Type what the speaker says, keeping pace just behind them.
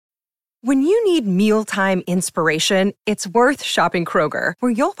When you need mealtime inspiration, it's worth shopping Kroger,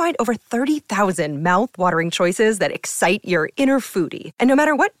 where you'll find over 30,000 mouth-watering choices that excite your inner foodie. And no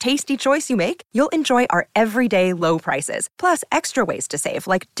matter what tasty choice you make, you'll enjoy our everyday low prices, plus extra ways to save,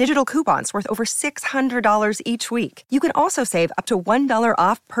 like digital coupons worth over $600 each week. You can also save up to $1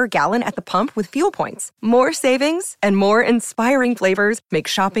 off per gallon at the pump with fuel points. More savings and more inspiring flavors make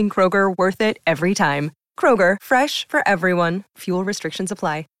shopping Kroger worth it every time. Kroger, fresh for everyone. Fuel restrictions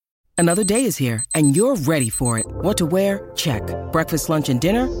apply. Another day is here, and you're ready for it. What to wear? Check. Breakfast, lunch, and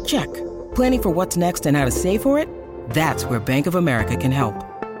dinner? Check. Planning for what's next and how to save for it? That's where Bank of America can help.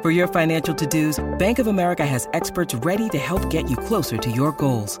 For your financial to-dos, Bank of America has experts ready to help get you closer to your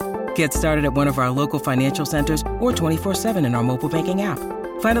goals. Get started at one of our local financial centers or 24/7 in our mobile banking app.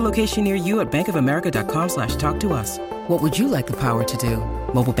 Find a location near you at bankofamerica.com/talktous. What would you like the power to do?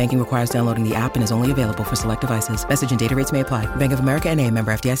 Mobile banking requires downloading the app and is only available for select devices. Message and data rates may apply. Bank of America N.A.,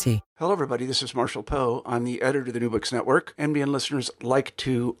 member FDIC. Hello, everybody. This is Marshall Poe. I'm the editor of the New Books Network. NBN listeners like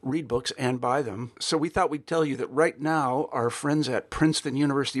to read books and buy them. So we thought we'd tell you that right now, our friends at Princeton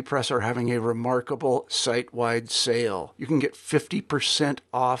University Press are having a remarkable site-wide sale. You can get 50%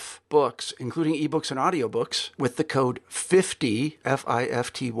 off books, including ebooks and audiobooks, with the code 50,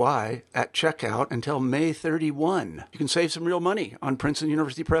 F-I-F-T-Y, at checkout until May 31. You can save some real money on Princeton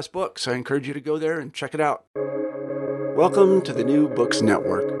University Press books. I encourage you to go there and check it out. Welcome to the New Books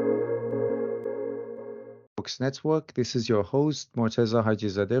Network. Books Network. This is your host, Morteza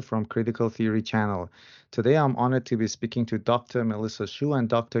Hajizadeh from Critical Theory Channel. Today, I'm honored to be speaking to Dr. Melissa Shew and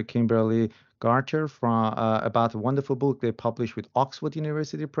Dr. Kimberly Garchar about a wonderful book they published with Oxford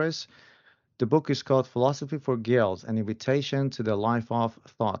University Press. The book is called Philosophy for Girls, An Invitation to the Life of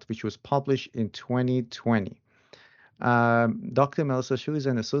Thought, which was published in 2020. Dr. Melissa Shew is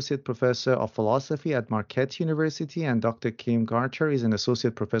an associate professor of philosophy at Marquette University, and Dr. Kim Garchar is an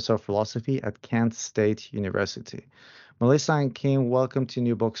associate professor of philosophy at Kent State University. Melissa and Kim, welcome to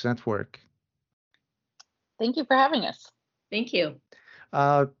New Books Network. Thank you for having us. Thank you.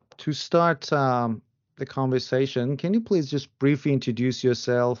 To start the conversation, can you please just briefly introduce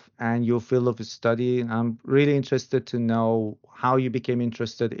yourself and your field of study? I'm really interested to know how you became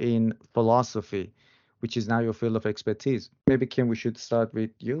interested in philosophy, which is now your field of expertise. Maybe, Kim, we should start with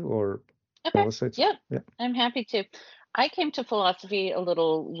you, or Okay. Yeah, I'm happy to. I came to philosophy a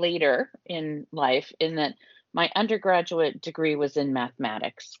little later in life, in that my undergraduate degree was in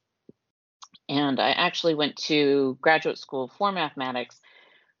mathematics. And I actually went to graduate school for mathematics,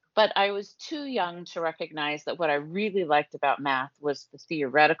 but I was too young to recognize that what I really liked about math was the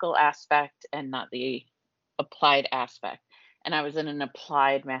theoretical aspect and not the applied aspect. And I was in an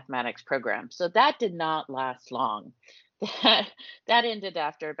applied mathematics program. So that did not last long. That ended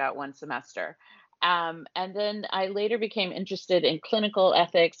after about one semester. And then I later became interested in clinical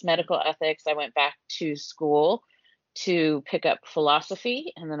ethics, medical ethics. I went back to school to pick up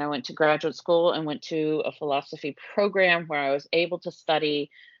philosophy. And then I went to graduate school and went to a philosophy program where I was able to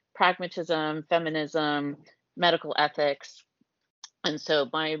study pragmatism, feminism, medical ethics. And so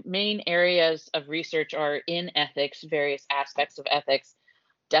my main areas of research are in ethics, various aspects of ethics,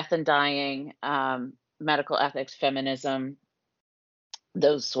 death and dying, medical ethics, feminism,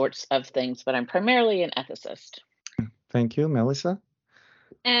 those sorts of things. But I'm primarily an ethicist. Thank you, Melissa.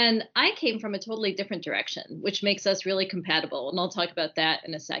 And I came from a totally different direction, which makes us really compatible. And I'll talk about that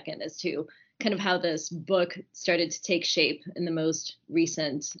in a second as to kind of how this book started to take shape in the most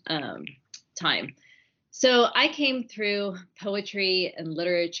recent time. So I came through poetry and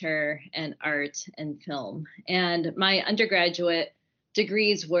literature and art and film. And my undergraduate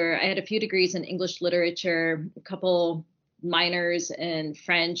degrees were, I had a few degrees in English literature, a couple minors in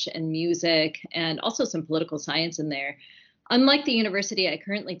French and music, and also some political science in there. Unlike the university I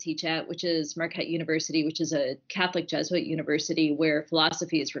currently teach at, which is Marquette University, which is a Catholic Jesuit university where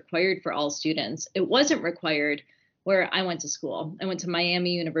philosophy is required for all students, it wasn't required where I went to school. I went to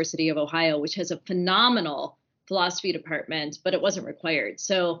Miami University of Ohio, which has a phenomenal philosophy department, but it wasn't required.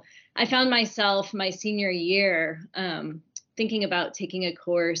 So I found myself my senior year thinking about taking a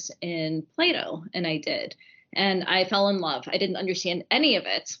course in Plato, and I did. And I fell in love. I didn't understand any of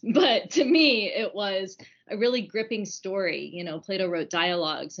it, but to me, it was a really gripping story. You know, Plato wrote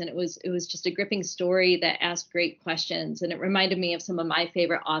dialogues, and it was just a gripping story that asked great questions. And it reminded me of some of my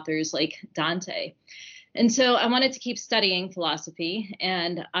favorite authors like Dante. And so I wanted to keep studying philosophy,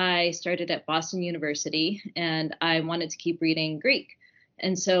 and I started at Boston University, and I wanted to keep reading Greek.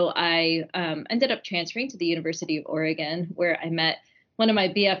 And so I ended up transferring to the University of Oregon, where I met one of my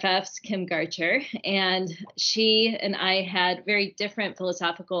BFFs, Kim Garchar, and she and I had very different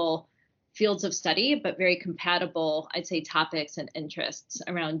philosophical fields of study, but very compatible, I'd say, topics and interests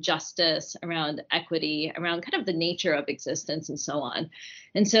around justice, around equity, around kind of the nature of existence and so on.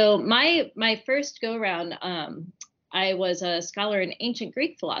 And so my first go around, I was a scholar in ancient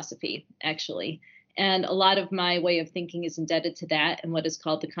Greek philosophy, actually. And a lot of my way of thinking is indebted to that and what is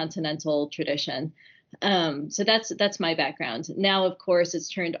called the continental tradition. So that's my background. Now, of course, it's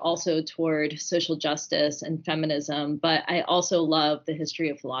turned also toward social justice and feminism, but I also love the history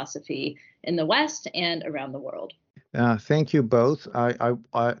of philosophy in the West and around the world. Thank you both.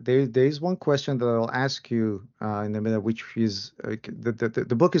 There is one question that I'll ask you in a minute, which is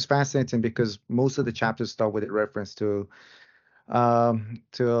the book is fascinating because most of the chapters start with a reference to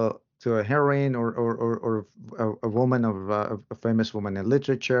a heroine or a woman of a famous woman in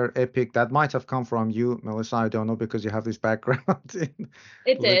literature, epic that might have come from you, Melissa. I don't know because you have this background in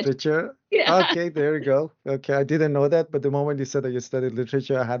literature. Yeah. Okay, there you go. Okay, I didn't know that, but the moment you said that you studied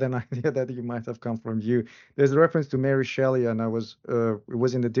literature, I had an idea that you might have come from you. There's a reference to Mary Shelley, and it was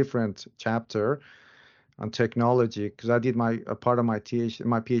in a different chapter on technology because I did a part of my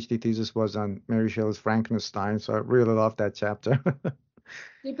PhD thesis was on Mary Shelley's Frankenstein, so I really love that chapter.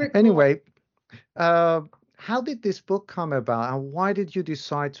 Super cool. Anyway, how did this book come about, and why did you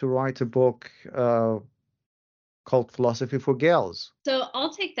decide to write a book called Philosophy for Girls? So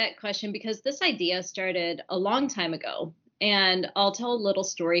I'll take that question because this idea started a long time ago. And I'll tell a little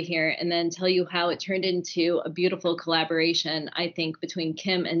story here and then tell you how it turned into a beautiful collaboration, I think, between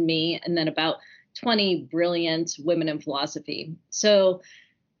Kim and me, and then about 20 brilliant women in philosophy. So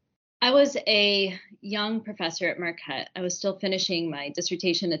I was a young professor at Marquette. I was still finishing my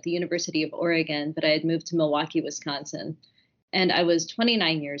dissertation at the University of Oregon, but I had moved to Milwaukee, Wisconsin, and I was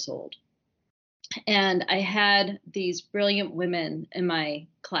 29 years old. And I had these brilliant women in my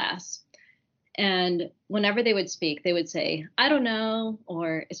class. And whenever they would speak, they would say, I don't know,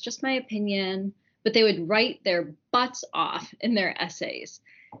 or it's just my opinion, but they would write their butts off in their essays.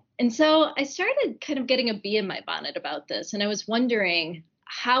 And so I started kind of getting a bee in my bonnet about this. And I was wondering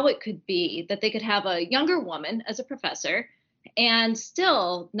how it could be that they could have a younger woman as a professor and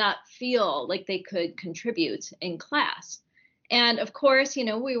still not feel like they could contribute in class. And of course,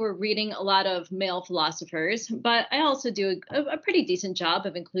 we were reading a lot of male philosophers, but I also do a pretty decent job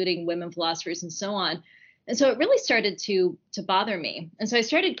of including women philosophers and so on. And so it really started to bother me. And so I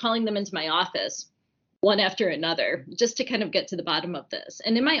started calling them into my office one after another, just to kind of get to the bottom of this.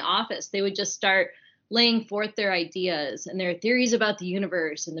 And in my office, they would just start laying forth their ideas and their theories about the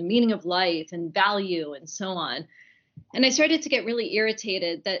universe and the meaning of life and value and so on. And I started to get really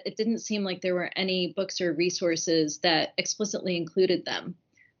irritated that it didn't seem like there were any books or resources that explicitly included them.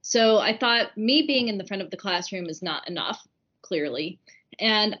 So I thought me being in the front of the classroom is not enough, clearly.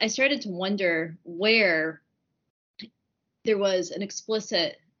 And I started to wonder where there was an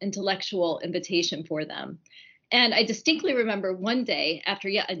explicit intellectual invitation for them. And I distinctly remember one day after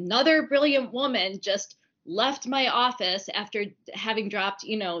yet another brilliant woman just left my office after having dropped,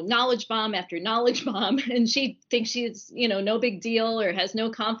 knowledge bomb after knowledge bomb, and she thinks she's, no big deal or has no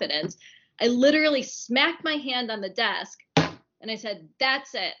confidence. I literally smacked my hand on the desk and I said,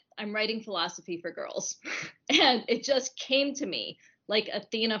 that's it. I'm writing Philosophy for Girls. And it just came to me like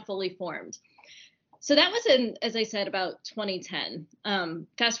Athena fully formed. So that was in, as I said, about 2010.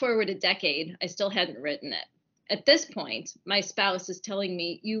 Fast forward a decade, I still hadn't written it. At this point, my spouse is telling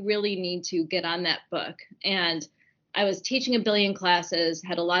me, you really need to get on that book. And I was teaching a billion classes,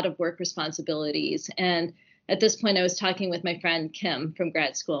 had a lot of work responsibilities. And at this point, I was talking with my friend Kim from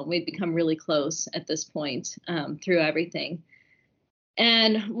grad school, and we'd become really close at this point through everything.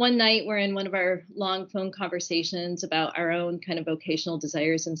 And one night we're in one of our long phone conversations about our own kind of vocational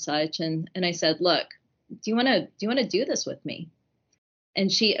desires and such. And I said, look, do you want to do this with me?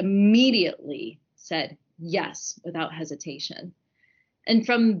 And she immediately said, yes, without hesitation. And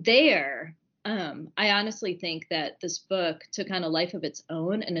from there, I honestly think that this book took on a life of its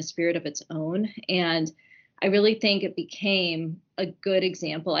own and a spirit of its own. And I really think it became a good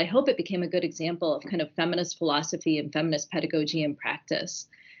example. I hope it became a good example of kind of feminist philosophy and feminist pedagogy and practice.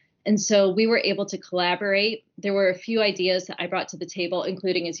 And so we were able to collaborate. There were a few ideas that I brought to the table,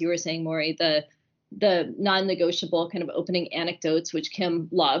 including, as you were saying, Maury, the non-negotiable kind of opening anecdotes, which Kim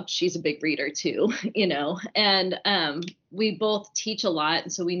loved. She's a big reader too, and we both teach a lot.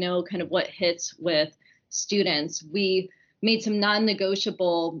 And so we know kind of what hits with students. We made some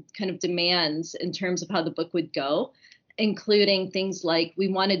non-negotiable kind of demands in terms of how the book would go, including things like we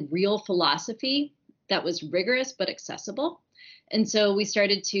wanted real philosophy that was rigorous but accessible. And so we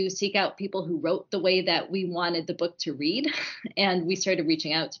started to seek out people who wrote the way that we wanted the book to read. And we started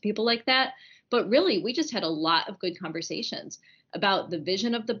reaching out to people like that. But really, we just had a lot of good conversations about the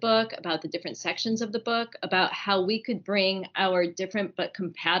vision of the book, about the different sections of the book, about how we could bring our different but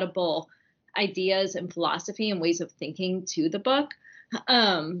compatible ideas and philosophy and ways of thinking to the book.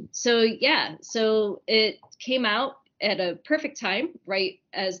 So it came out at a perfect time, right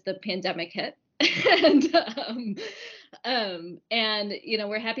as the pandemic hit. And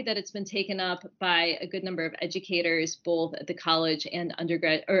we're happy that it's been taken up by a good number of educators, both at the college and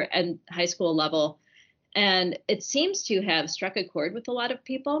undergrad and high school level. And it seems to have struck a chord with a lot of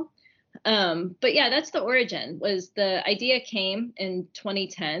people. But yeah, that's the origin. Was the idea came in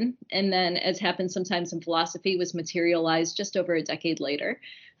 2010, and then, as happens sometimes in philosophy, was materialized just over a decade later,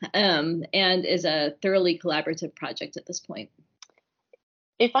 and is a thoroughly collaborative project at this point.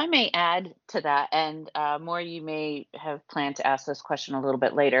 If I may add to that, and more, you may have planned to ask this question a little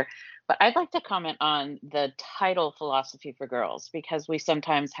bit later, but I'd like to comment on the title Philosophy for Girls, because we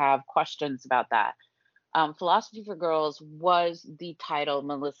sometimes have questions about that. Philosophy for Girls was the title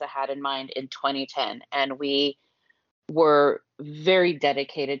Melissa had in mind in 2010, and we were very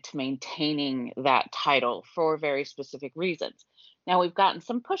dedicated to maintaining that title for very specific reasons. Now, we've gotten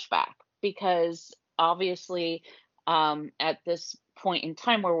some pushback because obviously at this point in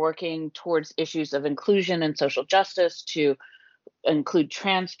time, we're working towards issues of inclusion and social justice to include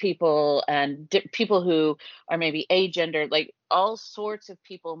trans people and people who are maybe agendered, like all sorts of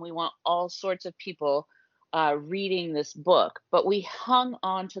people. And we want all sorts of people reading this book. But we hung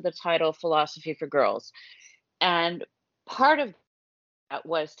on to the title Philosophy for Girls. And part of that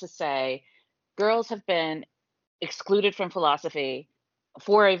was to say girls have been excluded from philosophy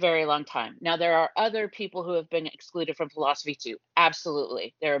for a very long time. Now, there are other people who have been excluded from philosophy too.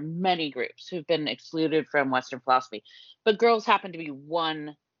 Absolutely. There are many groups who've been excluded from Western philosophy, but girls happen to be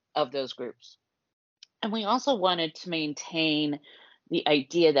one of those groups. And we also wanted to maintain the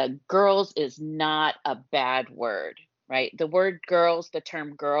idea that girls is not a bad word, right? The word girls, the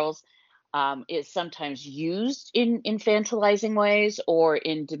term girls, is sometimes used in infantilizing ways or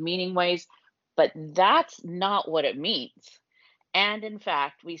in demeaning ways, but that's not what it means. And in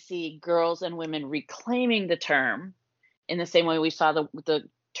fact, we see girls and women reclaiming the term in the same way we saw the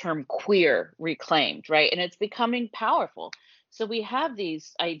term queer reclaimed, right? And it's becoming powerful. So we have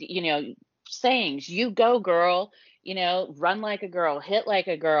these, sayings, you go girl, run like a girl, hit like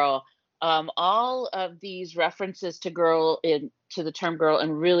a girl. All of these references to to the term girl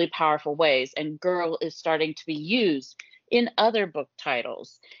in really powerful ways. And girl is starting to be used in other book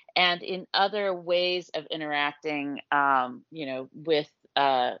titles and in other ways of interacting, with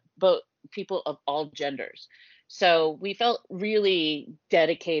both people of all genders. So we felt really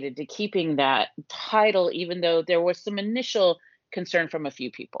dedicated to keeping that title, even though there was some initial concern from a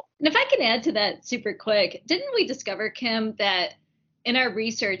few people. And if I can add to that super quick, didn't we discover, Kim, that in our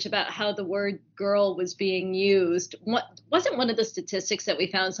research about how the word girl was being used, wasn't one of the statistics that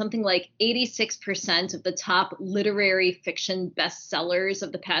we found something like 86% of the top literary fiction bestsellers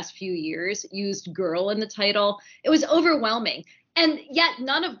of the past few years used girl in the title? It was overwhelming. And yet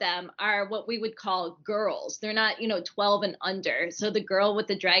none of them are what we would call girls. They're not, 12 and under. So the girl with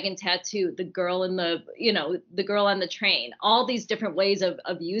the dragon tattoo, the girl in the girl on the train, all these different ways of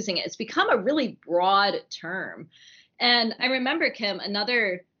using it. It's become a really broad term. And I remember, Kim,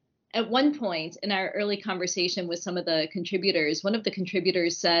 at one point in our early conversation with some of the contributors, one of the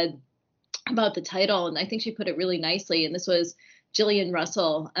contributors said about the title, and I think she put it really nicely, and this was Jillian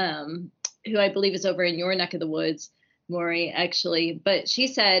Russell, who I believe is over in your neck of the woods, Maury, actually. But she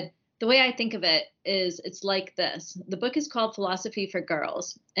said, the way I think of it is it's like this. The book is called Philosophy for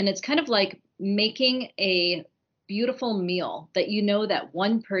Girls, and it's kind of like making a beautiful meal that that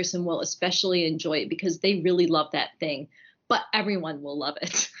one person will especially enjoy because they really love that thing, but everyone will love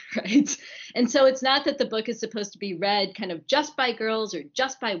it, right? And so it's not that the book is supposed to be read kind of just by girls or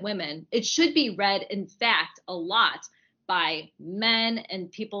just by women. It should be read, in fact, a lot by men and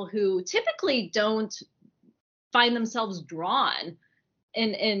people who typically don't find themselves drawn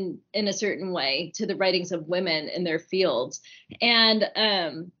in a certain way to the writings of women in their fields. And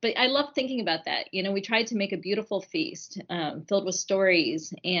but I love thinking about that. We tried to make a beautiful feast filled with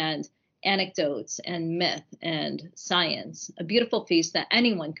stories and anecdotes and myth and science, a beautiful feast that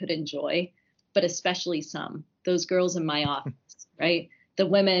anyone could enjoy, but especially those girls in my office, right? The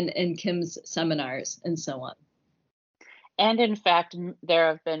women in Kim's seminars and so on. And in fact, there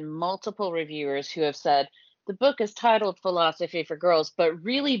have been multiple reviewers who have said, the book is titled Philosophy for Girls, but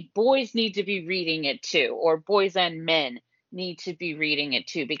really boys need to be reading it too, or boys and men need to be reading it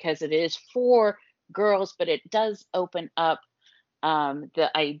too, because it is for girls, but it does open up the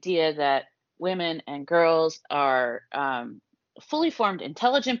idea that women and girls are fully formed,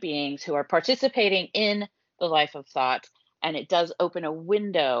 intelligent beings who are participating in the life of thought. And it does open a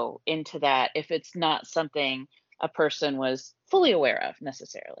window into that if it's not something a person was fully aware of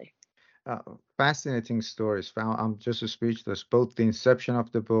necessarily. Uh, Fascinating stories. I'm just speechless. Both the inception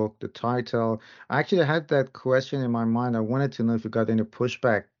of the book, the title. I actually had that question in my mind. I wanted to know if you got any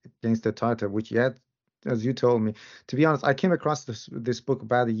pushback against the title, which yet, as you told me. To be honest, I came across this book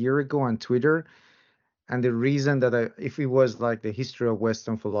about a year ago on Twitter. And the reason that if it was like the history of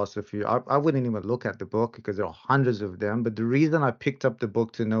Western philosophy, I wouldn't even look at the book because there are hundreds of them. But the reason I picked up the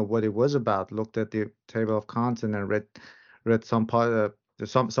book to know what it was about, looked at the table of contents and read some part,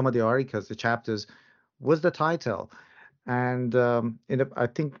 some of the articles, the chapters, was the title. And I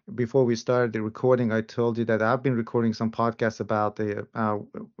think before we started the recording, I told you that I've been recording some podcasts about the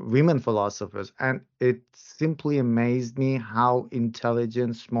women philosophers, and it simply amazed me how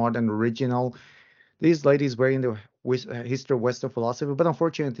intelligent, smart, and original these ladies were in the history of Western philosophy. But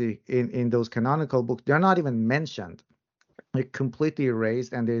unfortunately, in those canonical books, they're not even mentioned. They're completely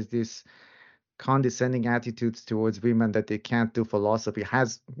erased, and there's this condescending attitudes towards women that they can't do philosophy.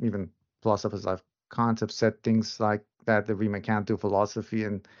 Has even philosophers like Kant have said things like that the women can't do philosophy,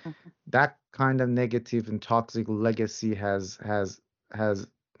 and that kind of negative and toxic legacy has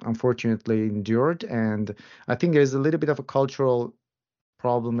unfortunately endured. And I think there's a little bit of a cultural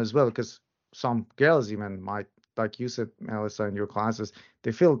problem as well, because some girls even might, like you said, Melissa, in your classes,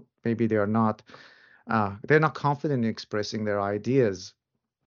 they feel maybe they're not confident in expressing their ideas.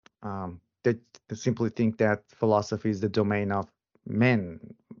 They simply think that philosophy is the domain of men.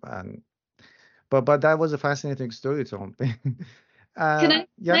 And but that was a fascinating story, Tom. Can I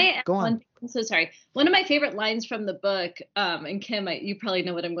add Go one on. thing? I'm so sorry. One of my favorite lines from the book, and Kim, you probably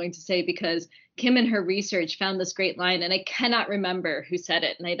know what I'm going to say because Kim in her research found this great line, and I cannot remember who said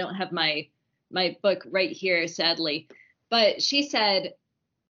it, and I don't have my book right here, sadly. But she said,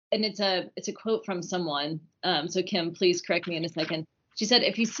 and it's a quote from someone. So Kim, please correct me in a second. She said,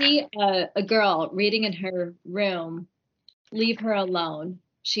 if you see a girl reading in her room, leave her alone.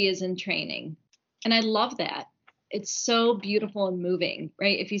 She is in training. And I love that. It's so beautiful and moving,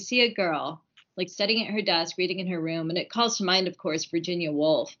 right? If you see a girl like studying at her desk, reading in her room, and it calls to mind, of course, Virginia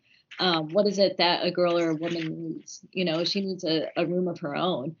Woolf. What is it that a girl or a woman needs? She needs a room of her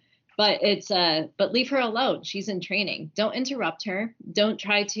own. But but leave her alone. She's in training. Don't interrupt her. Don't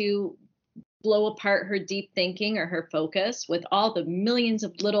try to blow apart her deep thinking or her focus with all the millions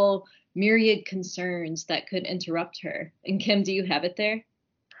of little myriad concerns that could interrupt her. And Kim, do you have it there?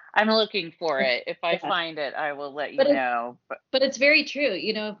 I'm looking for it. If I find it, I will let you know. But it's very true.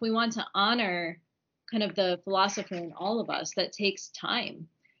 If we want to honor kind of the philosopher in all of us, that takes time.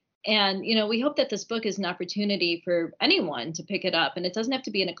 And, we hope that this book is an opportunity for anyone to pick it up. And it doesn't have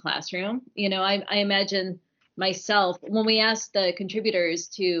to be in a classroom. I imagine myself, when we asked the contributors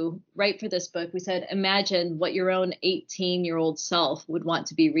to write for this book, we said, imagine what your own 18-year-old self would want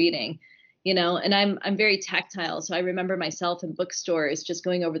to be reading. And I'm very tactile. So I remember myself in bookstores just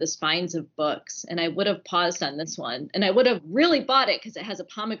going over the spines of books, and I would have paused on this one, and I would have really bought it because it has a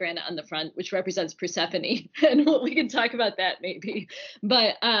pomegranate on the front, which represents Persephone. And we can talk about that maybe.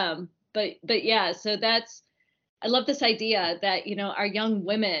 But yeah, so I love this idea that, our young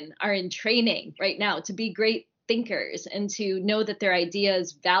women are in training right now to be great thinkers and to know that their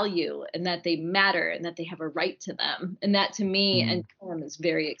ideas value and that they matter and that they have a right to them. And that to me and Kim is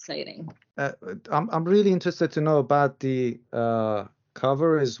very exciting. I'm really interested to know about the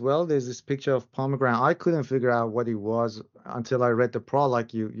cover as well. There's this picture of pomegranate. I couldn't figure out what it was until I read the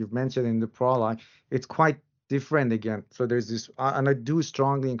prologue. You've mentioned in the prologue. It's quite different again. So there's this, and I do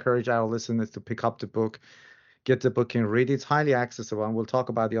strongly encourage our listeners to pick up the book, get the book and read it. It's highly accessible, and we'll talk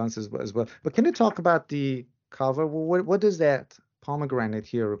about the answers as well. But can you talk about the cover? What does that pomegranate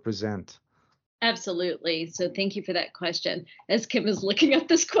here represent? Absolutely. So thank you for that question. As Kim is looking up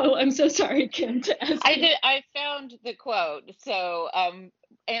this quote, I'm so sorry, Kim, to ask. I found the quote. So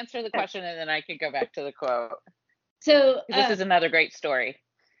answer the question and then I can go back to the quote. So this is another great story.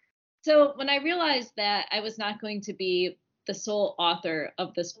 So when I realized that I was not going to be the sole author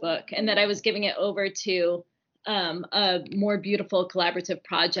of this book and that I was giving it over to a more beautiful collaborative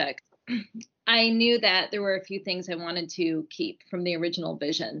project, I knew that there were a few things I wanted to keep from the original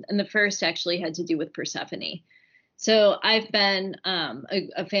vision. And the first actually had to do with Persephone. So I've been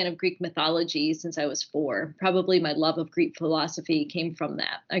a fan of Greek mythology since I was 4. Probably my love of Greek philosophy came from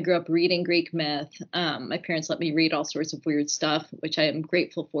that. I grew up reading Greek myth. My parents let me read all sorts of weird stuff, which I am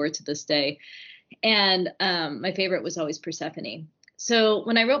grateful for to this day. And my favorite was always Persephone. So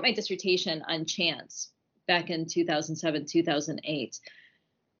when I wrote my dissertation on chance back in 2007, 2008,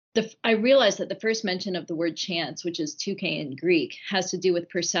 I realized that the first mention of the word chance, which is touche in Greek, has to do with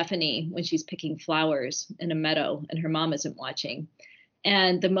Persephone when she's picking flowers in a meadow and her mom isn't watching.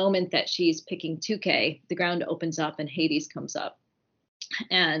 And the moment that she's picking touche, the ground opens up and Hades comes up.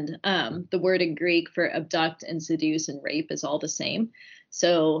 And the word in Greek for abduct and seduce and rape is all the same.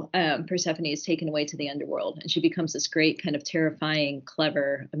 So Persephone is taken away to the underworld and she becomes this great kind of terrifying,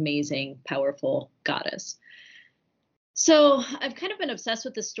 clever, amazing, powerful goddess. So I've kind of been obsessed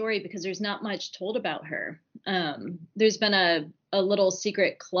with this story because there's not much told about her. There's been a little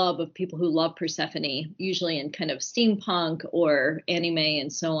secret club of people who love Persephone, usually in kind of steampunk or anime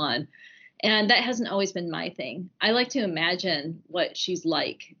and so on. And that hasn't always been my thing. I like to imagine what she's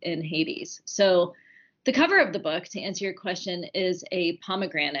like in Hades. So the cover of the book, to answer your question, is a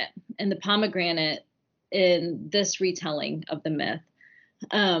pomegranate. And the pomegranate in this retelling of the myth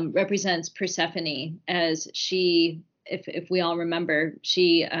represents Persephone as she, if we all remember,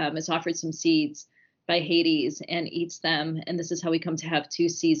 she is offered some seeds by Hades and eats them. And this is how we come to have 2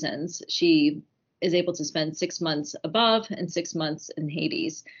 seasons. She is able to spend 6 months above and 6 months in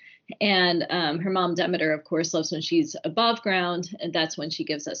Hades. And her mom, Demeter, of course, loves when she's above ground. And that's when she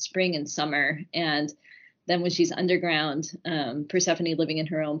gives us spring and summer. And then when she's underground, Persephone living in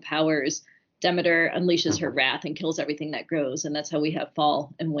her own powers, Demeter unleashes her wrath and kills everything that grows. And that's how we have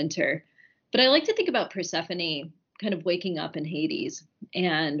fall and winter. But I like to think about Persephone kind of waking up in Hades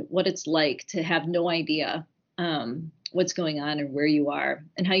and what it's like to have no idea what's going on and where you are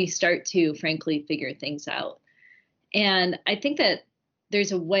and how you start to, frankly, figure things out. And I think that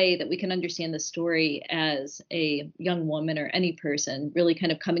there's a way that we can understand the story as a young woman or any person really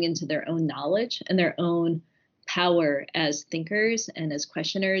kind of coming into their own knowledge and their own power as thinkers and as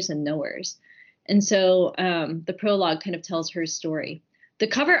questioners and knowers. And so the prologue kind of tells her story. The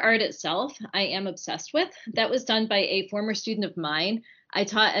cover art itself, I am obsessed with. That was done by a former student of mine. I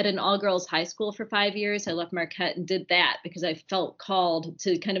taught at an all-girls high school for 5 years. I left Marquette and did that because I felt called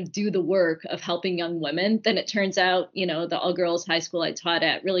to kind of do the work of helping young women. Then it turns out, you know, the all-girls high school I taught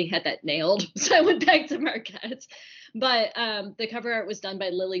at really had that nailed. So I went back to Marquette. But the cover art was done by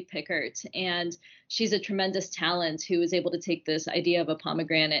Lily Pickert, and she's a tremendous talent who was able to take this idea of a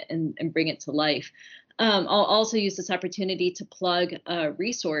pomegranate and bring it to life. I'll also use this opportunity to plug a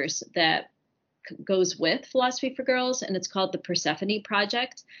resource that goes with Philosophy for Girls, and it's called the Persephone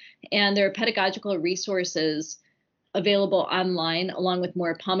Project. And there are pedagogical resources available online, along with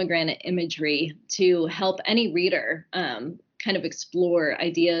more pomegranate imagery to help any reader kind of explore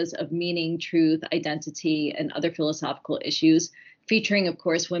ideas of meaning, truth, identity, and other philosophical issues, featuring, of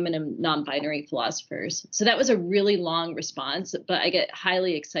course, women and non-binary philosophers. So that was a really long response, but I get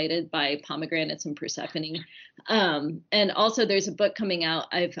highly excited by pomegranates and Persephone. And also there's a book coming out,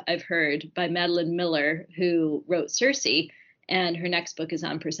 I've heard, by Madeline Miller, who wrote Circe, and her next book is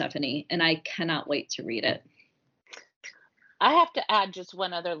on Persephone, and I cannot wait to read it. I have to add just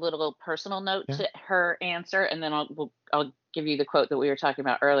one other little personal note to her answer, and then I'll give you the quote that we were talking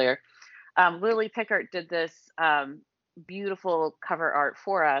about earlier. Lily Pickert did this beautiful cover art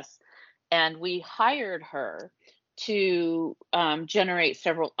for us, and we hired her to generate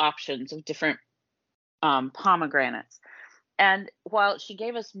several options of different pomegranates. And while she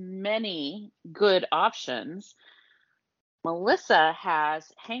gave us many good options, Melissa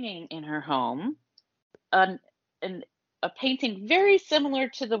has hanging in her home a painting very similar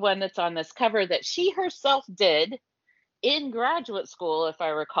to the one that's on this cover that she herself did in graduate school, if I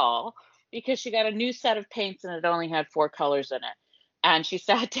recall, because she got a new set of paints and it only had 4 colors in it. And she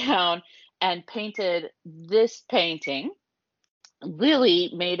sat down and painted this painting.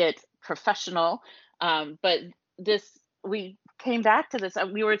 Lily made it professional, but we came back to this.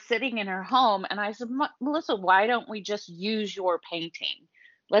 We were sitting in her home and I said, Melissa, why don't we just use your painting?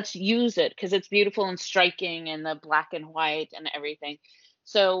 Let's use it because it's beautiful and striking and the black and white and everything.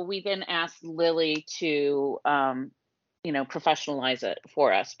 So we then asked Lily to, professionalize it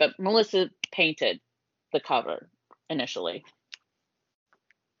for us. But Melissa painted the cover initially.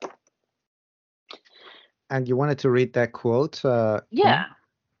 And you wanted to read that quote? Yeah.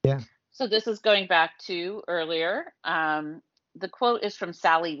 Yeah. So this is going back to earlier. The quote is from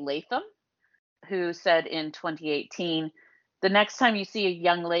Sally Latham, who said in 2018, "The next time you see a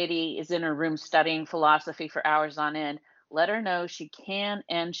young lady is in her room studying philosophy for hours on end, let her know she can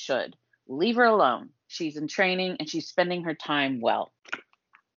and should. Leave her alone. She's in training and she's spending her time well."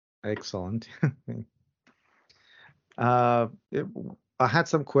 Excellent. I had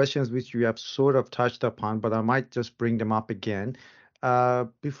some questions which you have sort of touched upon, but I might just bring them up again.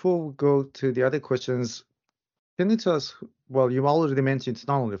 Before we go to the other questions, can you tell us, well, you already mentioned it's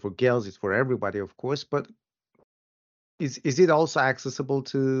not only for girls, it's for everybody, of course, but Is it also accessible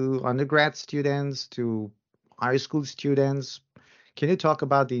to undergrad students, to high school students? Can you talk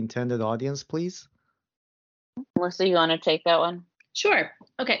about the intended audience, please? Melissa, you want to take that one? Sure.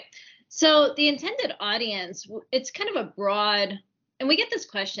 Okay. So the intended audience, it's kind of a broad, and we get this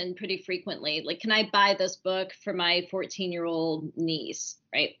question pretty frequently, like, can I buy this book for my 14-year-old niece,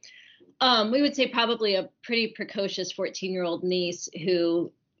 right? We would say probably a pretty precocious 14-year-old niece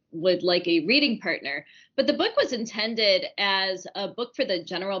who would like a reading partner. But the book was intended as a book for the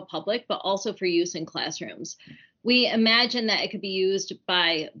general public, but also for use in classrooms. We imagine that it could be used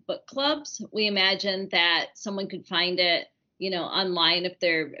by book clubs. We imagine that someone could find it, online if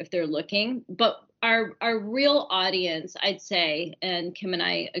they're looking. But our real audience, I'd say, and Kim and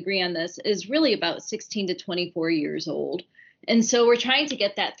I agree on this, is really about 16 to 24 years old. And so we're trying to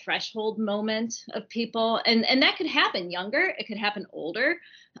get that threshold moment of people, and that could happen younger, it could happen older,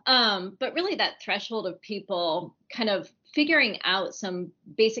 but really that threshold of people kind of figuring out some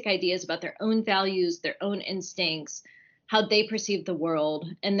basic ideas about their own values, their own instincts, how they perceive the world,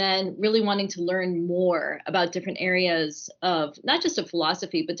 and then really wanting to learn more about different areas of not just of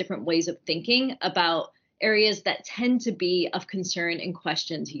philosophy, but different ways of thinking about areas that tend to be of concern and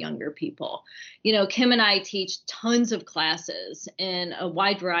question to younger people. Kim and I teach tons of classes in a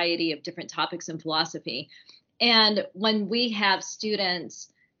wide variety of different topics in philosophy. And when we have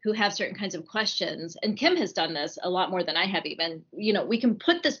students who have certain kinds of questions, and Kim has done this a lot more than I have even, we can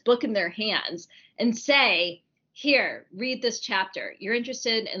put this book in their hands and say, here, read this chapter. You're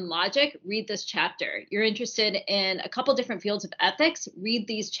interested in logic, read this chapter. You're interested in a couple different fields of ethics, read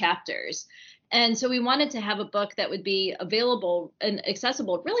these chapters. And so we wanted to have a book that would be available and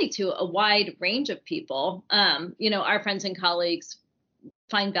accessible really to a wide range of people. Our friends and colleagues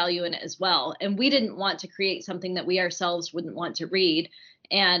find value in it as well. And we didn't want to create something that we ourselves wouldn't want to read.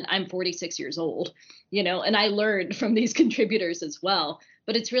 And I'm 46 years old, and I learned from these contributors as well.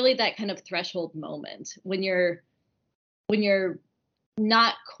 But it's really that kind of threshold moment when you're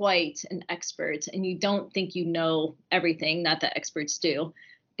not quite an expert and you don't think you know everything, not that experts do,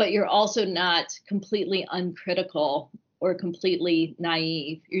 but you're also not completely uncritical or completely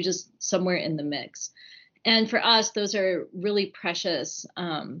naive. You're just somewhere in the mix. And for us, those are really precious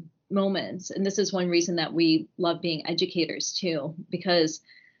moments. And this is one reason that we love being educators too, because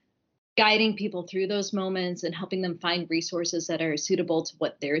guiding people through those moments and helping them find resources that are suitable to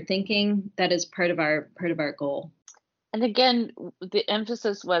what they're thinking, that is part of our goal. And again, the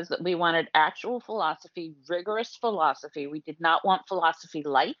emphasis was that we wanted actual philosophy, rigorous philosophy. We did not want philosophy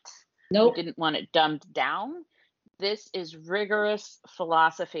light. Nope. We didn't want it dumbed down. This is rigorous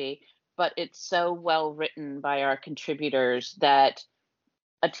philosophy, but it's so well written by our contributors that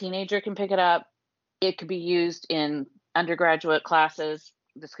a teenager can pick it up. It could be used in undergraduate classes.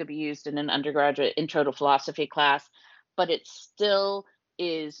 This could be used in an undergraduate intro to philosophy class, but it still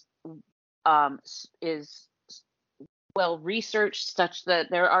is well researched such that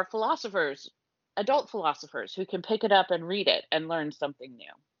there are philosophers, adult philosophers, who can pick it up and read it and learn something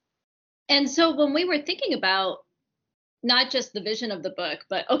new. And so when we were thinking about not just the vision of the book,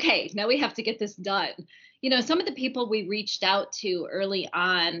 but okay, now we have to get this done. Some of the people we reached out to early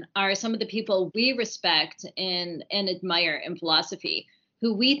on are some of the people we respect and admire in philosophy,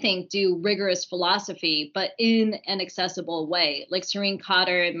 who we think do rigorous philosophy, but in an accessible way, like Serene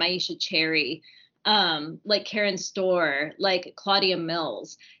Cotter and Maisha Cherry, like Karen Storr, like Claudia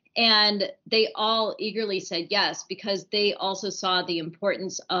Mills. And they all eagerly said yes, because they also saw the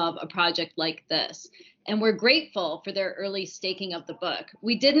importance of a project like this. And we're grateful for their early staking of the book.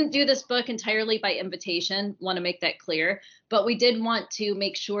 We didn't do this book entirely by invitation, want to make that clear, but we did want to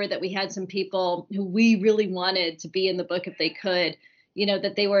make sure that we had some people who we really wanted to be in the book if they could,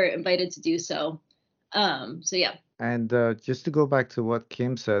 that they were invited to do so. So yeah. And just to go back to what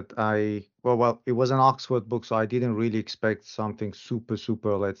Kim said, well, it was an Oxford book, so I didn't really expect something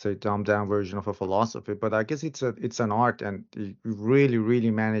super, let's say, dumbed down version of a philosophy. But I guess it's an art, and you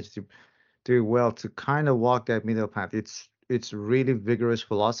really managed to do well to kind of walk that middle path. It's really vigorous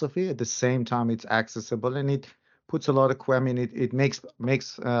philosophy. At the same time, it's accessible, and it puts a lot of it makes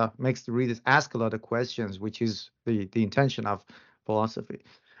the readers ask a lot of questions, which is the intention of philosophy.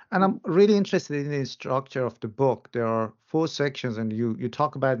 And I'm really interested in the structure of the book. There are 4 sections, and you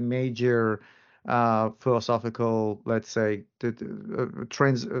talk about major philosophical, let's say,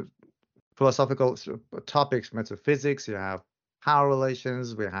 trends, philosophical topics, metaphysics. You have power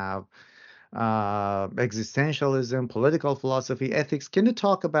relations. We have existentialism, political philosophy, ethics. Can you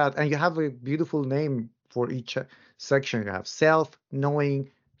talk about, and you have a beautiful name for each section. You have self, knowing,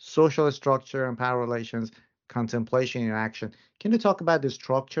 social structure and power relations, contemplation and action. Can you talk about the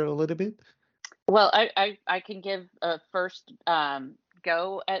structure a little bit? Well, I can give a first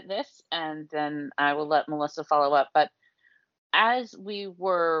go at this, and then I will let Melissa follow up. But as we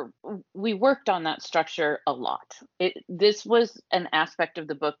worked on that structure a lot. This was an aspect of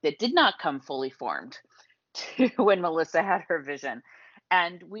the book that did not come fully formed to when Melissa had her vision.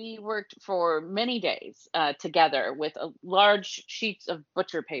 And we worked for many days together with large sheets of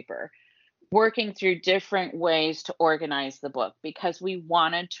butcher paper, working through different ways to organize the book because we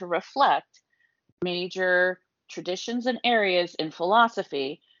wanted to reflect major traditions and areas in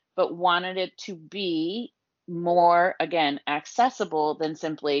philosophy, but wanted it to be more, again, accessible than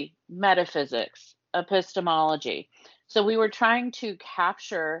simply metaphysics, epistemology. So we were trying to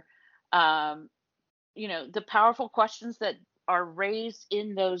capture, um, the powerful questions that are raised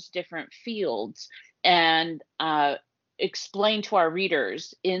in those different fields and explain to our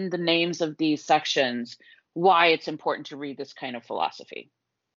readers in the names of these sections why it's important to read this kind of philosophy.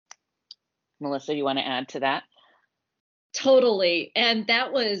 Melissa, you want to add to that? Totally. And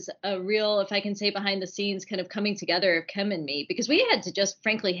that was a real, if I can say, behind the scenes kind of coming together of Kim and me, because we had to just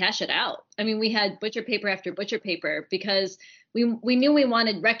frankly hash it out. I mean, we had butcher paper after butcher paper because we knew we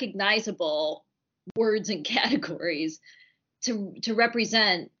wanted recognizable words and categories to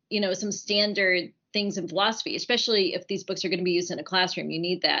represent, some standard things in philosophy, especially if these books are going to be used in a classroom. You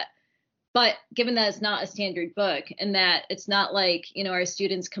need that. But given that it's not a standard book and that it's not like, our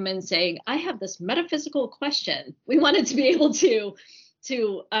students come in saying, I have this metaphysical question, we wanted to be able to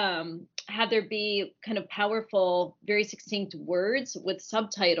have there be kind of powerful, very succinct words with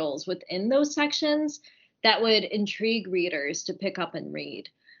subtitles within those sections that would intrigue readers to pick up and read.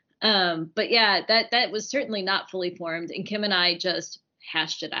 But yeah, that was certainly not fully formed. And Kim and I just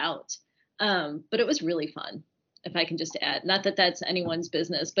hashed it out. But it was really fun. If I can just add, not that that's anyone's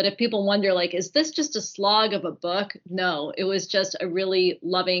business, but if people wonder, like, is this just a slog of a book? No, it was just a really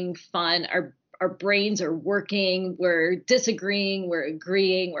loving, fun. Our brains are working. We're disagreeing. We're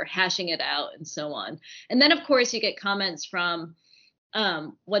agreeing. We're hashing it out, and so on. And then, of course, you get comments from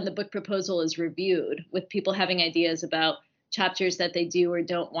when the book proposal is reviewed, with people having ideas about chapters that they do or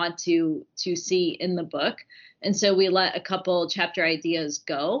don't want to see in the book. And so we let a couple chapter ideas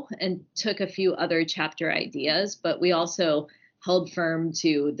go and took a few other chapter ideas, but we also held firm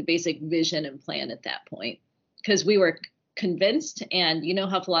to the basic vision and plan at that point because we were convinced, and you know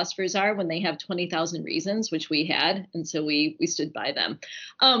how philosophers are when they have 20,000 reasons, which we had. And so we stood by them.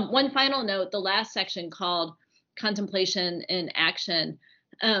 One final note, the last section called Contemplation and Action,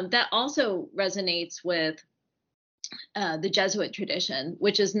 that also resonates with the Jesuit tradition,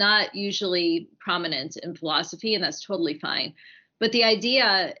 which is not usually prominent in philosophy, and that's totally fine. But the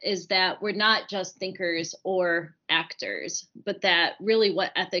idea is that we're not just thinkers or actors, but that really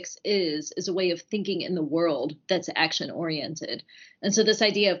what ethics is a way of thinking in the world that's action oriented. And so this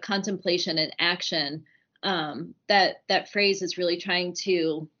idea of contemplation and action, that phrase is really trying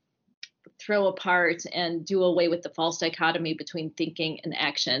to throw apart and do away with the false dichotomy between thinking and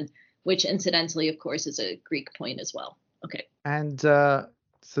action, which incidentally, of course, is a Greek point as well. Okay. And so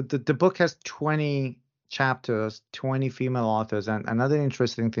the book has 20 chapters, 20 female authors. And another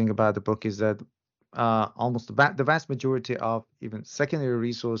interesting thing about the book is that almost the vast majority of even secondary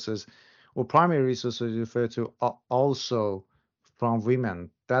resources or primary resources refer to also from women.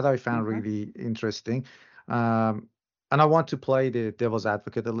 That I found really interesting. And I want to play the devil's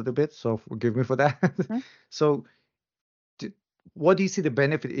advocate a little bit, so forgive me for that. So what do you see the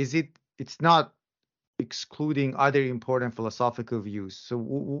benefit? It's not excluding other important philosophical views. So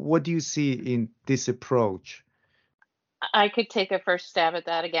what do you see in this approach? I could take a first stab at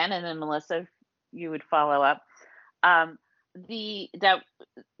that again, and then Melissa, you would follow up. The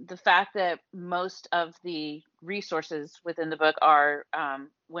fact that most of the resources within the book are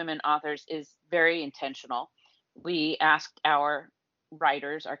women authors is very intentional. We asked our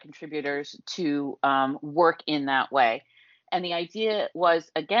writers, our contributors, to work in that way. And the idea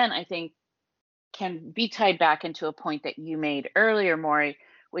was, again, I think, can be tied back into a point that you made earlier, Maury,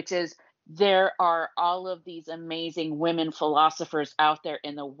 which is there are all of these amazing women philosophers out there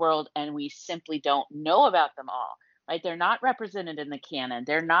in the world, and we simply don't know about them all, right? They're not represented in the canon.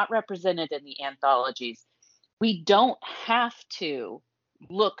 They're not represented in the anthologies. We don't have to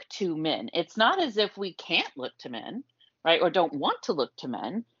look to men. It's not as if we can't look to men, right? Or don't want to look to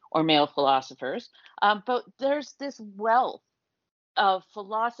men or male philosophers. But there's this wealth of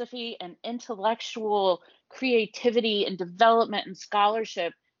philosophy and intellectual creativity and development and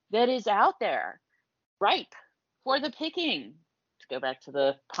scholarship that is out there, ripe for the picking, to go back to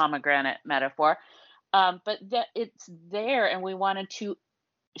the pomegranate metaphor. But that it's there, and we wanted to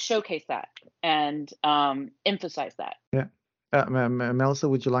showcase that and emphasize that. Yeah. Melissa,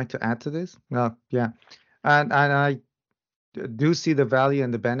 would you like to add to this? No, yeah. And I do see the value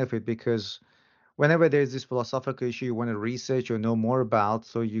and the benefit because whenever there's this philosophical issue you want to research or know more about,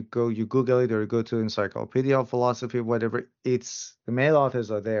 so you Google it or you go to Encyclopedia of Philosophy, whatever, it's the male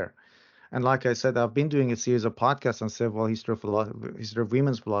authors are there. And like I said, I've been doing a series of podcasts on several history of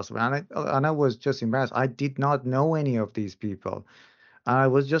women's philosophy, and I was just embarrassed. I did not know any of these people. I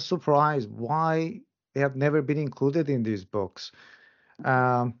was just surprised why they have never been included in these books.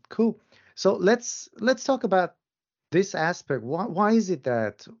 Cool. So let's talk about this aspect. Why is it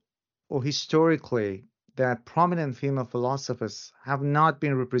that, or historically, that prominent female philosophers have not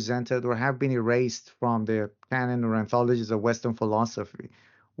been represented or have been erased from the canon or anthologies of Western philosophy?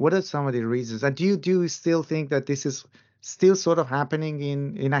 What are some of the reasons? And do you still think that this is still sort of happening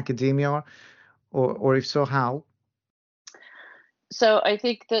in academia, or if so, how? So I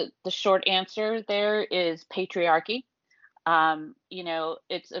think that the short answer there is patriarchy.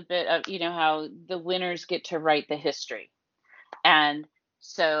 It's a bit of, how the winners get to write the history. And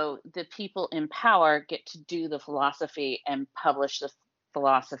so the people in power get to do the philosophy and publish the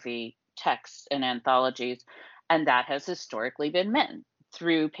philosophy texts and anthologies. And that has historically been men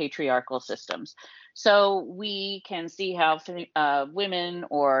through patriarchal systems. So we can see how women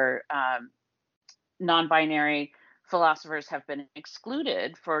or non-binary philosophers have been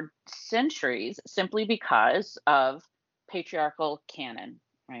excluded for centuries simply because of patriarchal canon,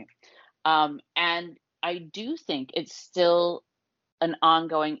 right? And I do think it's still an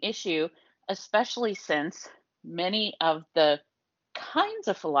ongoing issue, especially since many of the kinds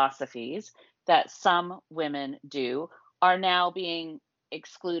of philosophies that some women do are now being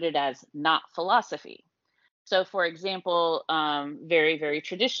excluded as not philosophy. So, for example, very, very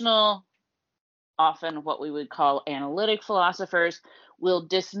traditional, often what we would call analytic philosophers will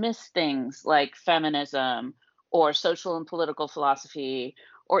dismiss things like feminism or social and political philosophy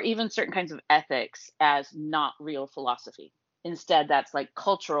or even certain kinds of ethics as not real philosophy. Instead, that's like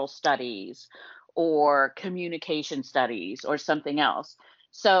cultural studies or communication studies or something else.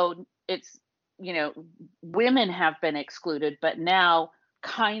 So it's, women have been excluded, but now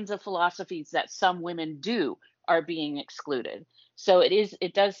kinds of philosophies that some women do are being excluded. So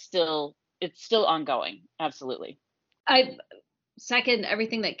it's still ongoing. Absolutely. I second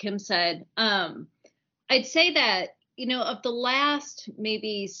everything that Kim said. I'd say that, of the last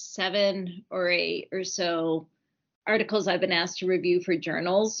maybe 7 or 8 or so articles I've been asked to review for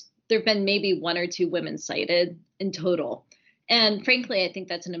journals, there have been maybe 1 or 2 women cited in total. And frankly, I think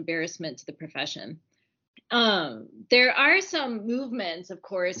that's an embarrassment to the profession. There are some movements, of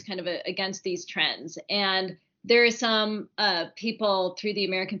course, kind of against these trends. And there are some people through the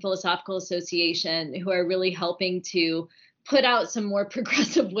American Philosophical Association who are really helping to put out some more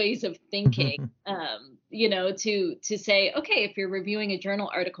progressive ways of thinking, to say, okay, if you're reviewing a journal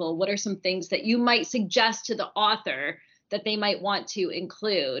article, what are some things that you might suggest to the author that they might want to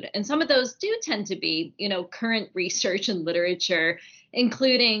include? And some of those do tend to be, current research and literature,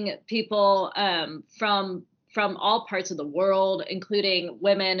 including people from all parts of the world, including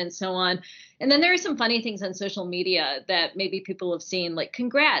women and so on. And then there are some funny things on social media that maybe people have seen, like,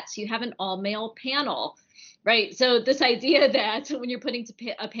 congrats, you have an all-male panel, right? So this idea that when you're putting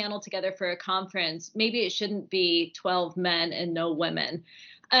a panel together for a conference, maybe it shouldn't be 12 men and no women.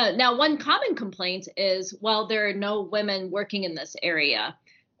 Now, one common complaint is, well, there are no women working in this area,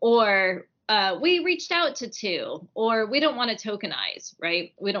 or we reached out to 2, or we don't want to tokenize,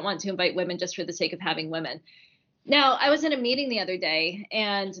 right? We don't want to invite women just for the sake of having women. Now, I was in a meeting the other day,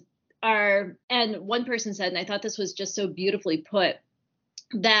 and one person said, and I thought this was just so beautifully put,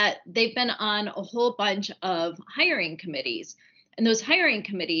 that they've been on a whole bunch of hiring committees. And those hiring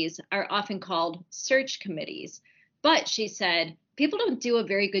committees are often called search committees. But she said, people don't do a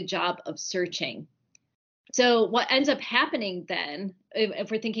very good job of searching. So what ends up happening then, if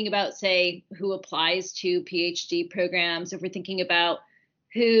we're thinking about, say, who applies to PhD programs, if we're thinking about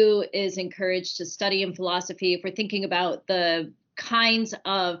who is encouraged to study in philosophy, if we're thinking about the kinds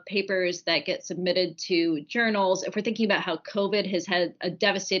of papers that get submitted to journals, if we're thinking about how COVID has had a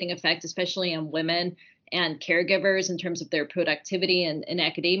devastating effect, especially on women and caregivers in terms of their productivity in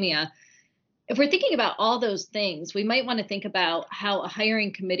academia, if we're thinking about all those things, we might want to think about how a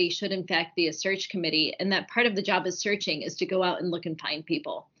hiring committee should in fact be a search committee, and that part of the job of searching is to go out and look and find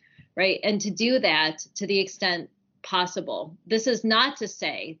people, right? And to do that to the extent possible. This is not to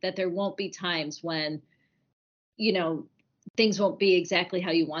say that there won't be times when, things won't be exactly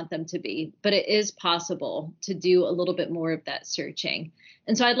how you want them to be, but it is possible to do a little bit more of that searching.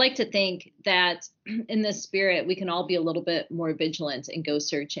 And so I'd like to think that in this spirit, we can all be a little bit more vigilant and go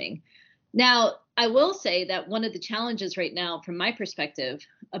searching. Now, I will say that one of the challenges right now, from my perspective,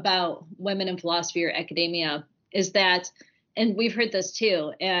 about women in philosophy or academia is that, and we've heard this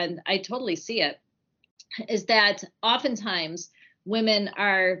too, and I totally see it, is that oftentimes women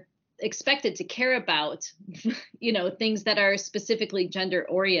are expected to care about, things that are specifically gender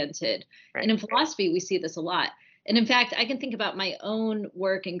oriented. Right. And in philosophy, we see this a lot. And in fact, I can think about my own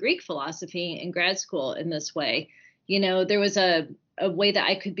work in Greek philosophy in grad school in this way. There was a way that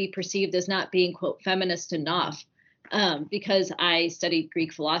I could be perceived as not being, quote, feminist enough, because I studied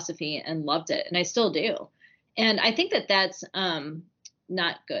Greek philosophy and loved it, and I still do. And I think that that's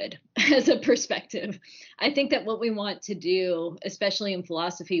not good as a perspective. I think that what we want to do, especially in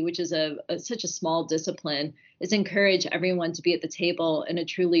philosophy, which is such a small discipline, is encourage everyone to be at the table in a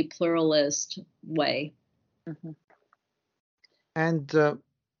truly pluralist way. Mm-hmm. And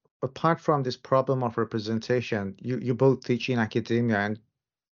apart from this problem of representation, you both teach in academia, and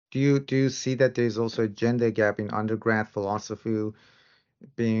do you see that there's also a gender gap in undergrad philosophy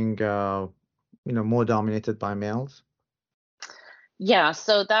being more dominated by males? Yeah,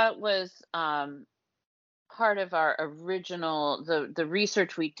 so that was part of our original, the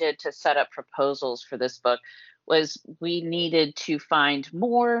research we did to set up proposals for this book was we needed to find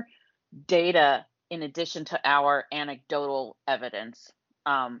more data in addition to our anecdotal evidence.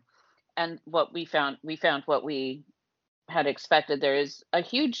 And what we found what we had expected. There is a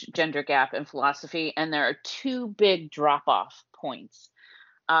huge gender gap in philosophy, and there are two big drop-off points.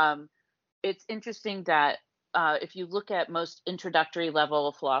 It's interesting that if you look at most introductory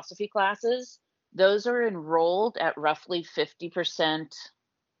level philosophy classes, those are enrolled at roughly 50%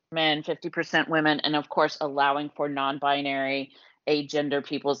 men, 50% women, and of course, allowing for non-binary, agender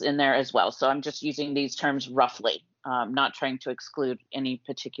peoples in there as well. So I'm just using these terms roughly, not trying to exclude any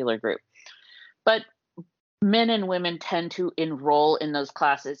particular group. But men and women tend to enroll in those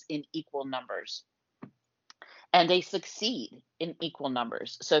classes in equal numbers, and they succeed in equal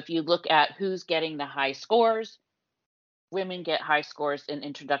numbers. So if you look at who's getting the high scores, women get high scores in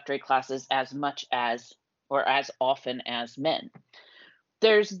introductory classes as much as or as often as men.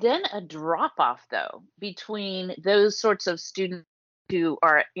 There's then a drop off, though, between those sorts of students who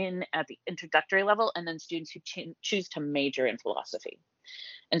are in at the introductory level and then students who choose to major in philosophy.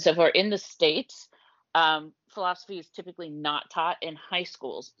 And so if we're in the States, philosophy is typically not taught in high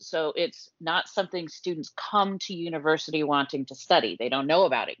schools. So it's not something students come to university wanting to study. They don't know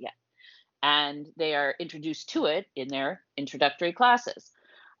about it yet. And they are introduced to it in their introductory classes.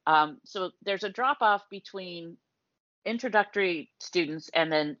 So there's a drop off between introductory students and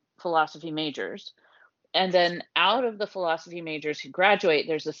then philosophy majors. And then out of the philosophy majors who graduate,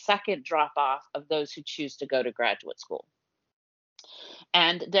 there's a second drop off of those who choose to go to graduate school.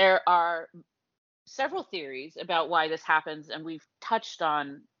 And there are several theories about why this happens, and we've touched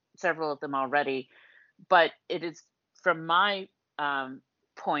on several of them already. But it is, from my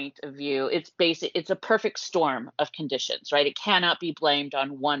point of view, it's a perfect storm of conditions, right? It cannot be blamed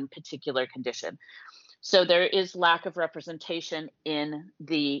on one particular condition. So there is lack of representation in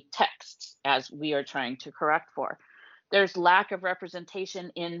the texts, as we are trying to correct for. There's lack of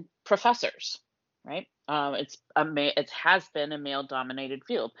representation in professors, right? It has been a male-dominated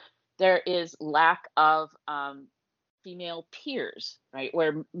field. There is lack of female peers, right?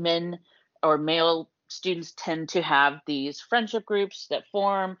 Where men or male students tend to have these friendship groups that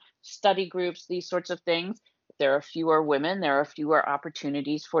form, study groups, these sorts of things. If there are fewer women, there are fewer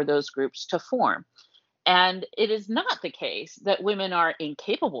opportunities for those groups to form. And it is not the case that women are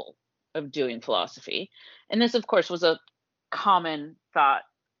incapable of doing philosophy. And this, of course, was a common thought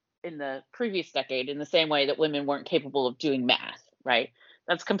in the previous decade, in the same way that women weren't capable of doing math, right?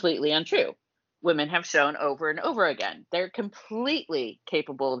 That's completely untrue. Women have shown over and over again they're completely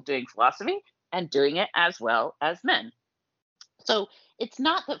capable of doing philosophy and doing it as well as men. So it's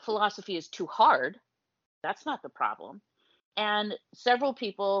not that philosophy is too hard. That's not the problem. And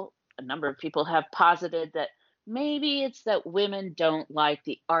a number of people have posited that maybe it's that women don't like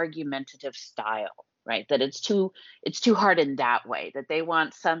the argumentative style, right? That it's too hard in that way, that they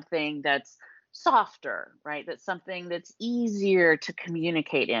want something that's softer, right? That's something that's easier to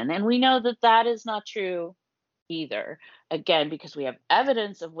communicate in. And we know that that is not true either. Again, because we have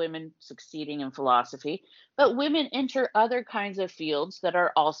evidence of women succeeding in philosophy, but women enter other kinds of fields that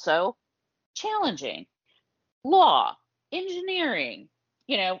are also challenging. Law, engineering,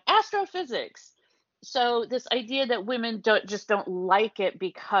 astrophysics. So this idea that women don't like it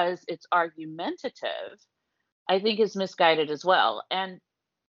because it's argumentative, I think is misguided as well. And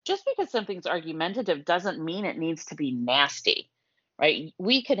just because something's argumentative doesn't mean it needs to be nasty, right?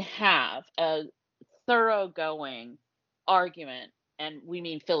 We could have a thoroughgoing argument and we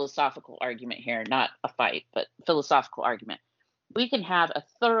mean philosophical argument here, not a fight, but philosophical argument. We can have a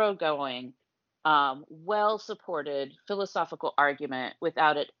thoroughgoing, well-supported philosophical argument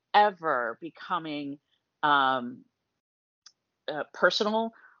without it ever becoming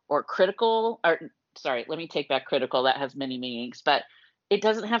personal or critical. Or sorry, let me take back critical. That has many meanings, but it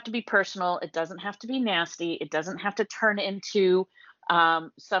doesn't have to be personal. It doesn't have to be nasty. It doesn't have to turn into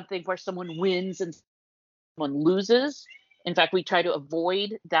something where someone wins and someone loses. In fact, we try to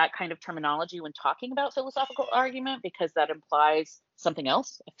avoid that kind of terminology when talking about philosophical argument because that implies something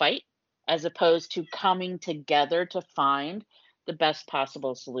else, a fight, as opposed to coming together to find the best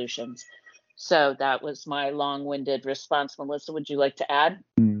possible solutions. So that was my long-winded response. Melissa, would you like to add?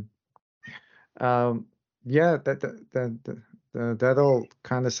 Yeah, that all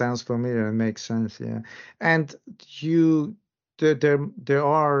kind of sounds familiar and makes sense. Yeah, and there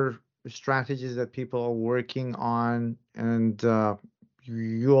are strategies that people are working on, and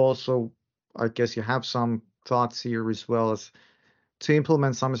you also, I guess, you have some thoughts here as well as to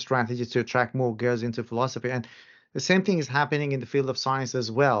implement some strategies to attract more girls into philosophy. And the same thing is happening in the field of science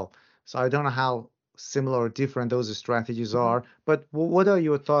as well. So I don't know how similar or different those strategies are, but what are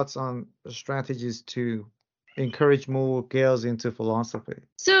your thoughts on strategies to encourage more girls into philosophy?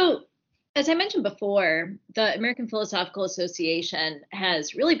 So, as I mentioned before, the American Philosophical Association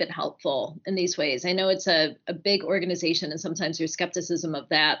has really been helpful in these ways. I know it's a big organization and sometimes there's skepticism of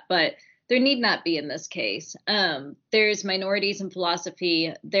that, but there need not be in this case. There's minorities in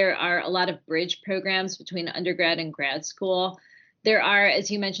philosophy. There are a lot of bridge programs between undergrad and grad school. There are, as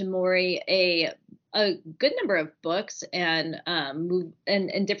you mentioned, Maury, a good number of books and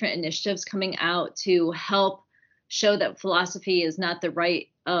different initiatives coming out to help show that philosophy is not the right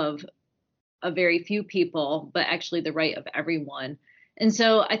of a very few people, but actually the right of everyone. And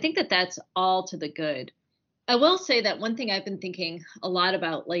so I think that that's all to the good. I will say that one thing I've been thinking a lot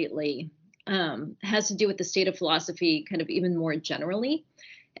about lately has to do with the state of philosophy kind of even more generally.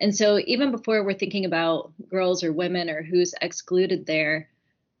 And so even before we're thinking about girls or women or who's excluded there,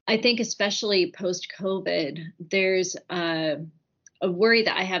 I think especially post-COVID, there's a worry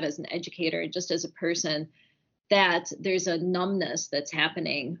that I have as an educator, just as a person, that there's a numbness that's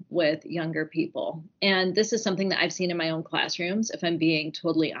happening with younger people. And this is something that I've seen in my own classrooms, if I'm being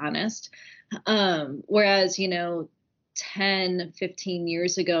totally honest. Whereas, 10, 15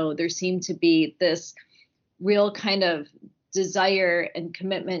 years ago, there seemed to be this real kind of desire and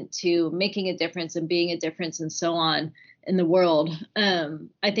commitment to making a difference and being a difference and so on in the world.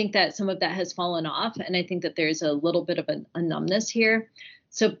 I think that some of that has fallen off. And I think that there's a little bit of a numbness here.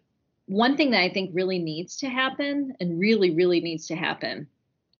 So one thing that I think really needs to happen and really, really needs to happen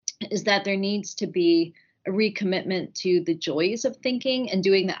is that there needs to be a recommitment to the joys of thinking and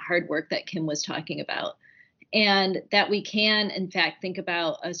doing that hard work that Kim was talking about. And that we can, in fact, think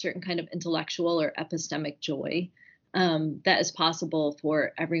about a certain kind of intellectual or epistemic joy that is possible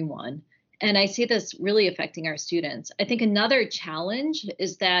for everyone. And I see this really affecting our students. I think another challenge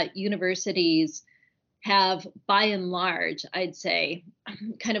is that universities have, by and large, I'd say,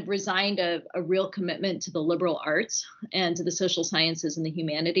 kind of resigned a real commitment to the liberal arts and to the social sciences and the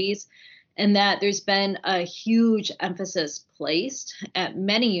humanities, and that there's been a huge emphasis placed at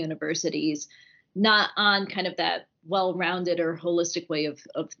many universities, not on kind of that well-rounded or holistic way of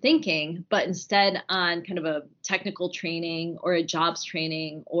thinking, but instead on kind of a technical training or a jobs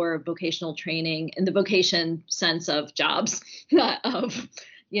training or vocational training in the vocation sense of jobs, not of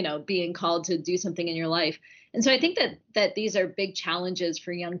being called to do something in your life. And so I think that these are big challenges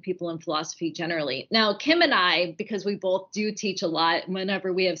for young people in philosophy generally. Now, Kim and I, because we both do teach a lot,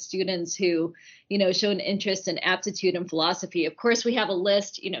 whenever we have students who, show an interest and aptitude in philosophy, of course, we have a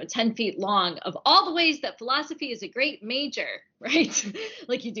list, 10 feet long of all the ways that philosophy is a great major, right?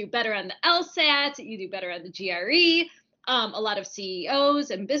 Like you do better on the LSAT, you do better on the GRE. A lot of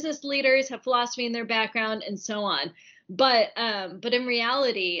CEOs and business leaders have philosophy in their background and so on. But in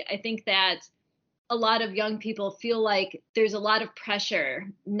reality, I think that a lot of young people feel like there's a lot of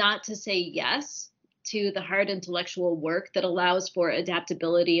pressure not to say yes to the hard intellectual work that allows for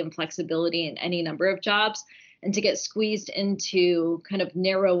adaptability and flexibility in any number of jobs, and to get squeezed into kind of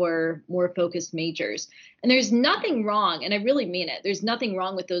narrower, more focused majors. And there's nothing wrong, and I really mean it, there's nothing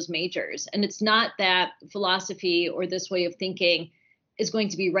wrong with those majors. And it's not that philosophy or this way of thinking is going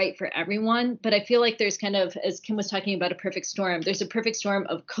to be right for everyone. But I feel like there's kind of, as Kim was talking about, a perfect storm. There's a perfect storm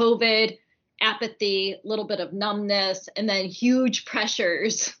of COVID, apathy, a little bit of numbness, and then huge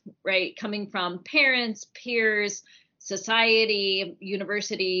pressures, right, coming from parents, peers, society,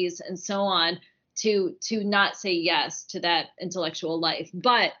 universities, and so on, to not say yes to that intellectual life.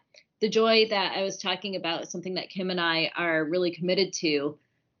 But the joy that I was talking about is something that Kim and I are really committed to.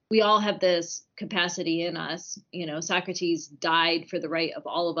 We all have this capacity in us. Socrates died for the right of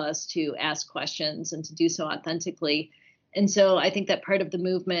all of us to ask questions and to do so authentically. And so I think that part of the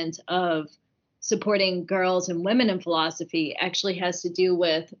movement of supporting girls and women in philosophy actually has to do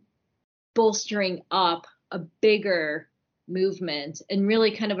with bolstering up a bigger movement and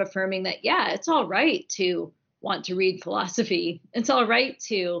really kind of affirming that, yeah, it's all right to want to read philosophy. It's all right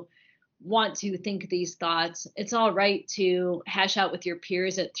to want to think these thoughts. It's all right to hash out with your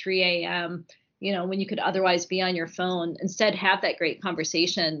peers at 3 a.m., when you could otherwise be on your phone. Instead, have that great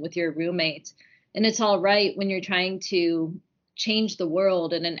conversation with your roommate. And it's all right when you're trying to change the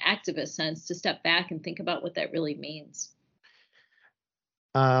world in an activist sense to step back and think about what that really means.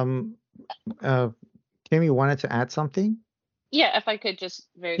 Kim, you wanted to add something? Yeah, if I could just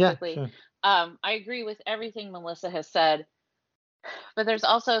very quickly. Sure. I agree with everything Melissa has said, but there's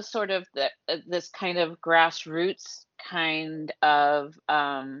also sort of this kind of grassroots kind of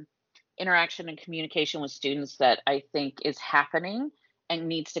interaction and communication with students that I think is happening and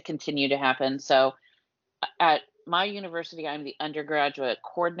needs to continue to happen. So at my university, I'm the undergraduate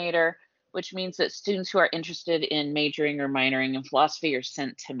coordinator, which means that students who are interested in majoring or minoring in philosophy are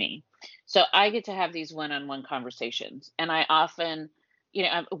sent to me. So I get to have these one-on-one conversations. And I often,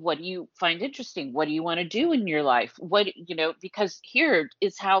 what do you find interesting? What do you want to do in your life? Because here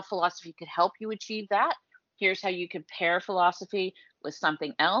is how philosophy could help you achieve that. Here's how you could pair philosophy with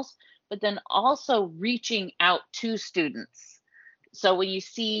something else, but then also reaching out to students. So when you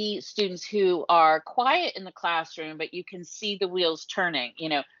see students who are quiet in the classroom, but you can see the wheels turning,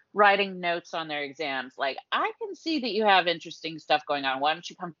 writing notes on their exams, like, I can see that you have interesting stuff going on. Why don't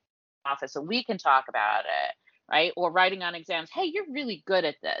you come to the office and we can talk about it, right? Or writing on exams, hey, you're really good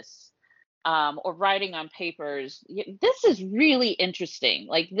at this. Or writing on papers, this is really interesting.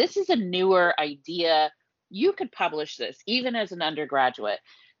 Like, this is a newer idea. You could publish this even as an undergraduate.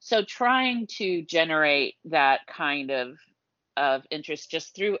 So trying to generate that kind of interest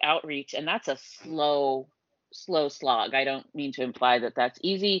just through outreach, and that's a slow slog. I don't mean to imply that that's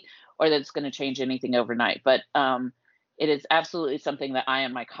easy or that it's going to change anything overnight, but it is absolutely something that I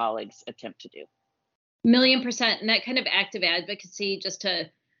and my colleagues attempt to do. 1,000,000%. And that kind of active advocacy, just to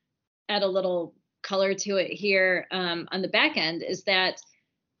add a little color to it here on the back end, is that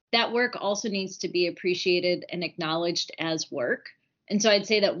work also needs to be appreciated and acknowledged as work. And so I'd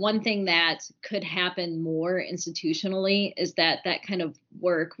say that one thing that could happen more institutionally is that kind of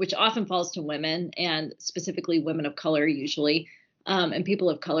work, which often falls to women, and specifically women of color usually, and people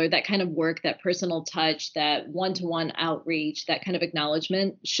of color, that kind of work, that personal touch, that one-to-one outreach, that kind of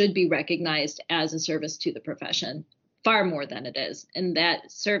acknowledgement should be recognized as a service to the profession, far more than it is. And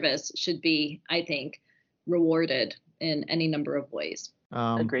that service should be, I think, rewarded in any number of ways.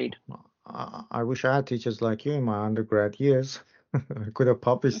 Agreed. I wish I had teachers like you in my undergrad years. I could have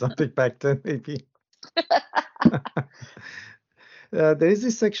published something back then, maybe. There is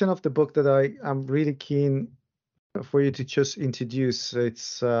this section of the book that I'm really keen for you to just introduce.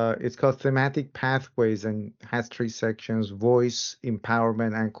 It's called Thematic Pathways and has 3 sections: voice,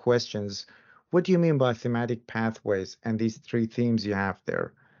 empowerment, and questions. What do you mean by thematic pathways and these 3 themes you have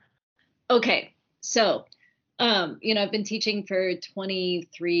there? Okay, so I've been teaching for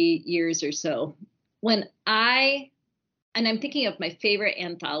 23 years or so. And I'm thinking of my favorite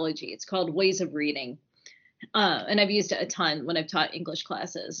anthology. It's called Ways of Reading. And I've used it a ton when I've taught English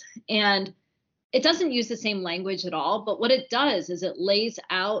classes. And it doesn't use the same language at all, but what it does is it lays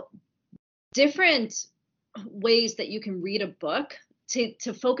out different ways that you can read a book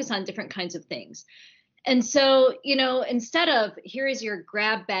to focus on different kinds of things. And so, instead of here is your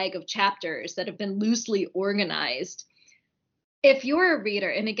grab bag of chapters that have been loosely organized, if you're a reader,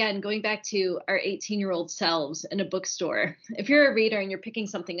 and again, going back to our 18-year-old selves in a bookstore, if you're a reader and you're picking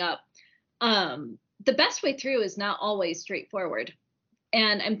something up, the best way through is not always straightforward.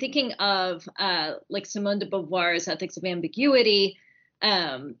 And I'm thinking of like Simone de Beauvoir's Ethics of Ambiguity.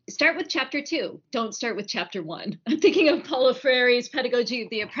 Start with chapter 2. Don't start with chapter 1. I'm thinking of Paulo Freire's Pedagogy of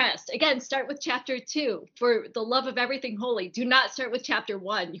the Oppressed. Again, start with chapter 2. For the love of everything holy, do not start with chapter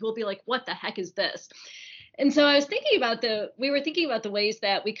 1. You will be like, what the heck is this? And so I was thinking about we were thinking about the ways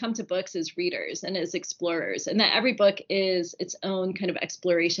that we come to books as readers and as explorers, and that every book is its own kind of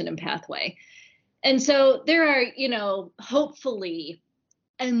exploration and pathway. And so there are, hopefully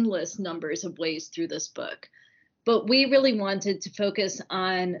endless numbers of ways through this book. But we really wanted to focus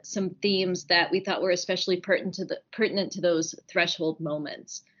on some themes that we thought were especially pertinent to those threshold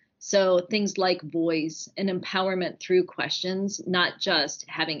moments. So things like voice and empowerment through questions, not just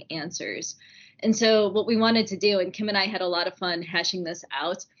having answers. And so what we wanted to do, and Kim and I had a lot of fun hashing this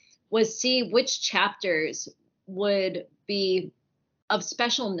out, was see which chapters would be of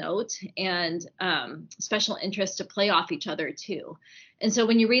special note and special interest to play off each other too. And so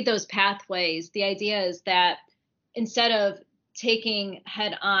when you read those pathways, the idea is that instead of taking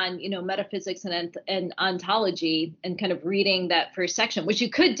head on, metaphysics and ontology and kind of reading that first section, which you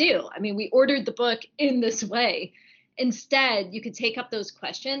could do. I mean, we ordered the book in this way. Instead, you could take up those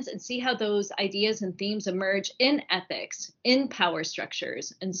questions and see how those ideas and themes emerge in ethics, in power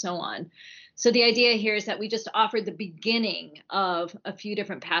structures, and so on. So the idea here is that we just offered the beginning of a few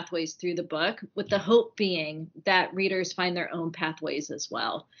different pathways through the book, with the hope being that readers find their own pathways as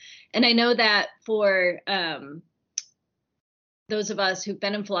well. And I know that for those of us who've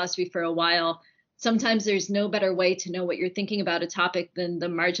been in philosophy for a while, sometimes there's no better way to know what you're thinking about a topic than the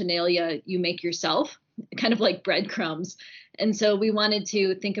marginalia you make yourself, kind of like breadcrumbs. And so we wanted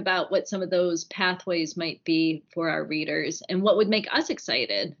to think about what some of those pathways might be for our readers and what would make us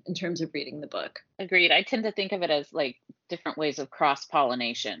excited in terms of reading the book. Agreed. I tend to think of it as like different ways of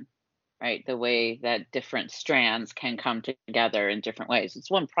cross-pollination, right? The way that different strands can come together in different ways. It's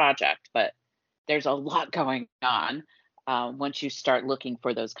one project, but there's a lot going on once you start looking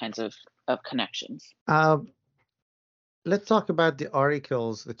for those kinds of connections. Let's talk about the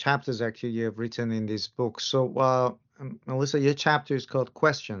articles, the chapters actually you have written in this book. So, Melissa, your chapter is called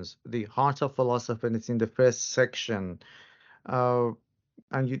Questions, the Heart of Philosophy, and it's in the first section. And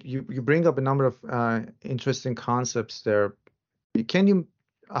you bring up a number of interesting concepts there. Can you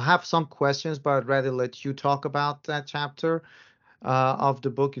have some questions, but I'd rather let you talk about that chapter of the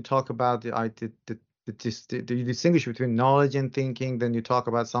book? You talk about you distinguish between knowledge and thinking. Then you talk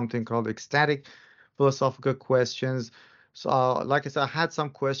about something called ecstatic philosophical questions. So, like I said, I had some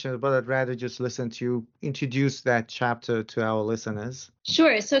questions, but I'd rather just listen to you introduce that chapter to our listeners.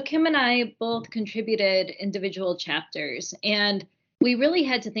 Sure. So Kim and I both contributed individual chapters, and we really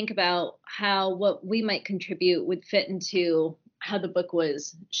had to think about how what we might contribute would fit into how the book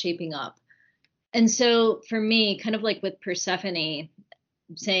was shaping up. And so for me, kind of like with Persephone,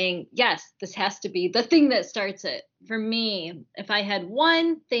 saying, yes, this has to be the thing that starts it. For me, if I had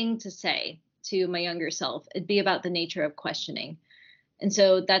one thing to say to my younger self, it'd be about the nature of questioning. And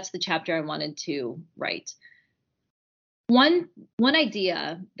so that's the chapter I wanted to write. One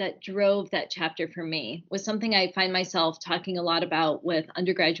idea that drove that chapter for me was something I find myself talking a lot about with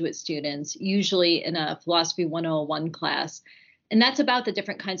undergraduate students, usually in a Philosophy 101 class. And that's about the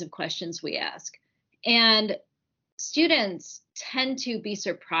different kinds of questions we ask. And students tend to be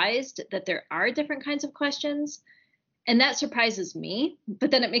surprised that there are different kinds of questions. And that surprises me, but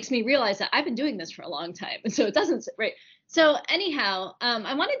then it makes me realize that I've been doing this for a long time. And so it doesn't, right? So anyhow,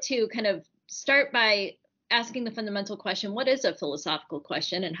 I wanted to kind of start by asking the fundamental question, what is a philosophical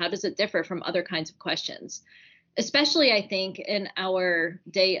question and how does it differ from other kinds of questions? Especially, I think, in our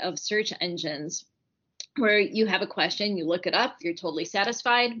day of search engines, where you have a question, you look it up, you're totally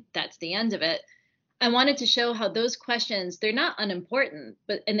satisfied, that's the end of it. I wanted to show how those questions, they're not unimportant,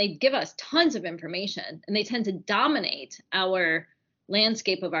 and they give us tons of information, and they tend to dominate our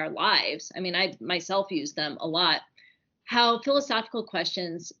landscape of our lives. I mean, I myself use them a lot. How philosophical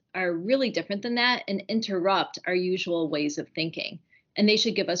questions are really different than that and interrupt our usual ways of thinking, and they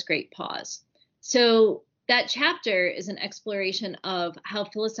should give us great pause. So that chapter is an exploration of how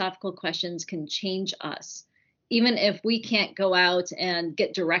philosophical questions can change us, even if we can't go out and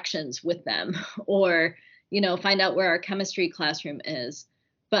get directions with them or, find out where our chemistry classroom is,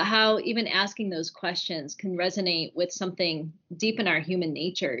 but how even asking those questions can resonate with something deep in our human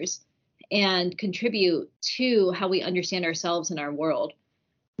natures and contribute to how we understand ourselves and our world.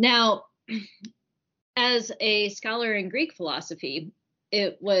 Now, as a scholar in Greek philosophy,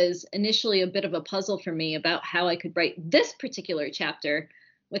 it was initially a bit of a puzzle for me about how I could write this particular chapter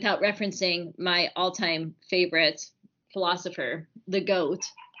without referencing my all-time favorite philosopher, the GOAT,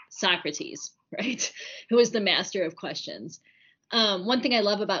 Socrates, right? Who is the master of questions. One thing I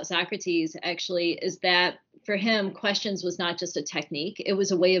love about Socrates, actually, is that for him, questions was not just a technique. It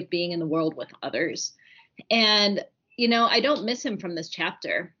was a way of being in the world with others. And, I don't miss him from this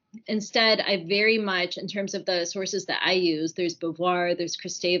chapter. Instead, I very much, in terms of the sources that I use, there's Beauvoir, there's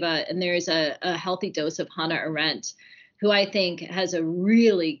Kristeva, and there's a healthy dose of Hannah Arendt, who I think has a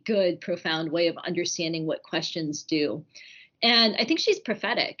really good, profound way of understanding what questions do. And I think she's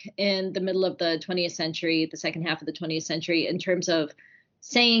prophetic in the middle of the 20th century, the second half of the 20th century, in terms of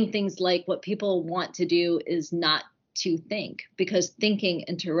saying things like what people want to do is not to think, because thinking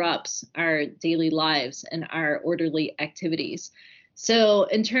interrupts our daily lives and our orderly activities. So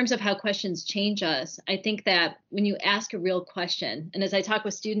in terms of how questions change us, I think that when you ask a real question, and as I talk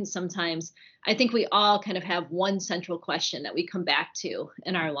with students sometimes, I think we all kind of have one central question that we come back to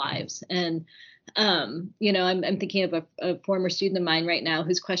in our lives. And, I'm thinking of a former student of mine right now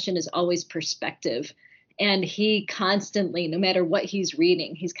whose question is always perspective. And he constantly, no matter what he's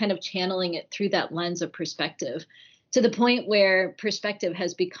reading, he's kind of channeling it through that lens of perspective, to the point where perspective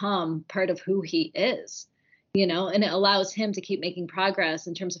has become part of who he is. And it allows him to keep making progress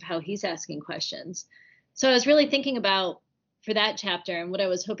in terms of how he's asking questions. So I was really thinking about, for that chapter, and what I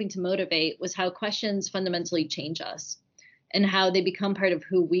was hoping to motivate was how questions fundamentally change us and how they become part of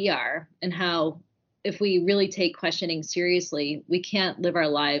who we are, and how if we really take questioning seriously, we can't live our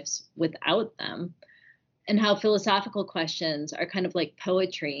lives without them, and how philosophical questions are kind of like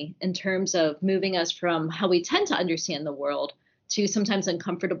poetry in terms of moving us from how we tend to understand the world to sometimes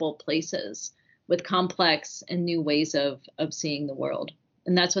uncomfortable places with complex and new ways of seeing the world.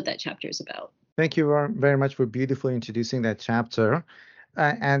 And that's what that chapter is about. Thank you very much for beautifully introducing that chapter.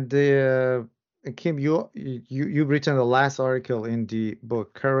 Kim, you've written the last article in the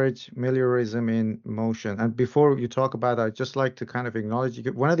book, Courage, Meliorism in Motion. And before you talk about that, I'd just like to kind of acknowledge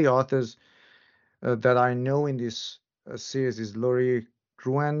one of the authors that I know in this series is Laurie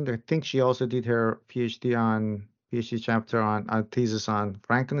Gruen. I think she also did her PhD chapter on a thesis on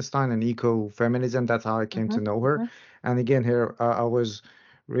Frankenstein and ecofeminism. That's how I came to know her. And again, I was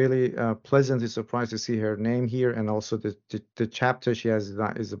really pleasantly surprised to see her name here, and also the chapter she has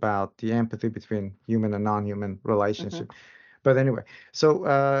is about the empathy between human and non-human relationship. But anyway,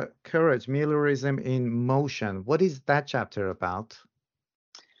 so Courage, Meliorism in Motion. What is that chapter about?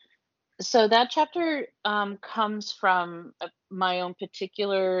 So that chapter comes from my own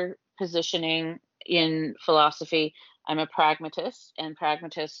particular positioning in philosophy. I'm a pragmatist, and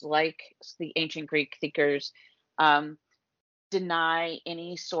pragmatists, like the ancient Greek thinkers, deny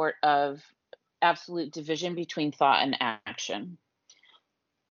any sort of absolute division between thought and action.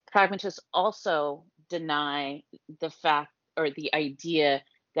 Pragmatists also deny the fact or the idea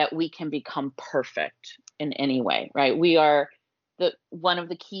that we can become perfect in any way, right? We are one of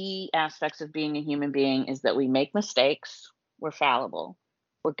the key aspects of being a human being is that we make mistakes, we're fallible,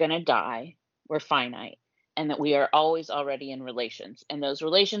 we're going to die, we're finite, and that we are always already in relations. And those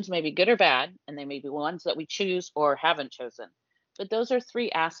relations may be good or bad, and they may be ones that we choose or haven't chosen. But those are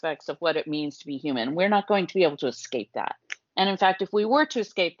three aspects of what it means to be human. We're not going to be able to escape that. And in fact, if we were to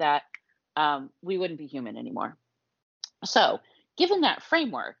escape that, we wouldn't be human anymore. So given that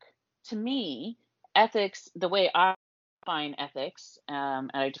framework, to me, ethics, the way I define ethics, and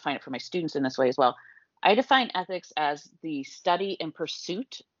I define it for my students in this way as well, I define ethics as the study and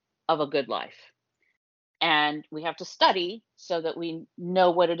pursuit of a good life. And we have to study so that we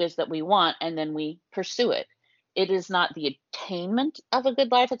know what it is that we want, and then we pursue it. It is not the attainment of a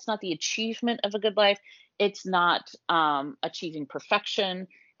good life. It's not the achievement of a good life. It's not achieving perfection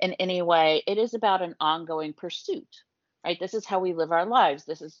in any way. It is about an ongoing pursuit, right? This is how we live our lives.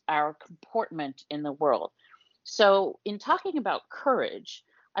 This is our comportment in the world. So in talking about courage,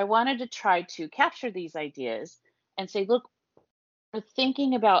 I wanted to try to capture these ideas and say, look, we're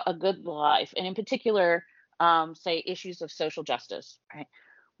thinking about a good life, and in particular, say issues of social justice, right?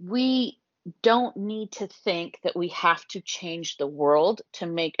 We don't need to think that we have to change the world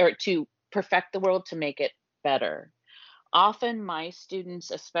to perfect the world to make it better. Often my students,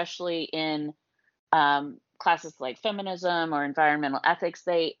 especially in classes like feminism or environmental ethics,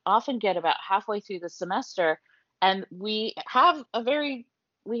 they often get about halfway through the semester, and we have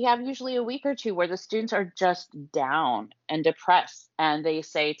usually a week or two where the students are just down and depressed, and they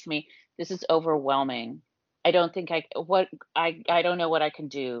say to me, this is overwhelming. I don't know what I can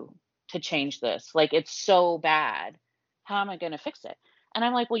do to change this. Like, it's so bad. How am I going to fix it? And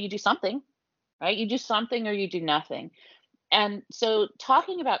I'm like, well, you do something, right? You do something or you do nothing. And so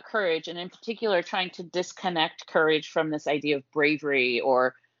talking about courage, and in particular, trying to disconnect courage from this idea of bravery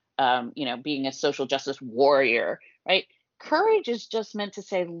or, being a social justice warrior, right? Courage is just meant to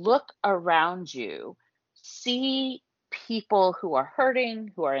say, look around you, see people who are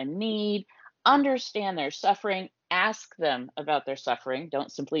hurting, who are in need, understand their suffering, ask them about their suffering.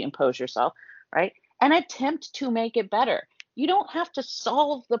 Don't simply impose yourself, right? And attempt to make it better. You don't have to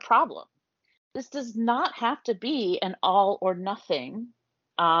solve the problem. This does not have to be an all or nothing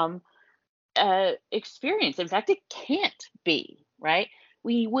experience. In fact, it can't be, right?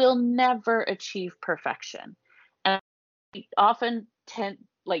 We will never achieve perfection. And I often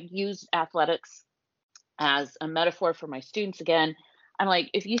use athletics as a metaphor for my students. Again, I'm like,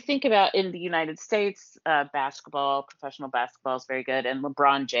 if you think about in the United States, basketball, professional basketball is very good. And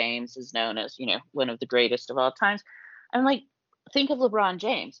LeBron James is known as, one of the greatest of all times. I'm like, think of LeBron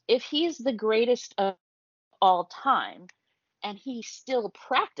James. If he's the greatest of all time and he still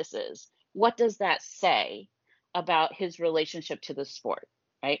practices, what does that say about his relationship to the sport,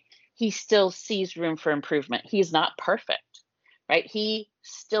 right? He still sees room for improvement. He's not perfect, right? He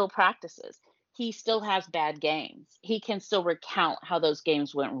still practices. He still has bad games. He can still recount how those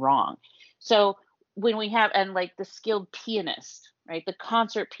games went wrong. So when we have, and like the skilled pianist, right? The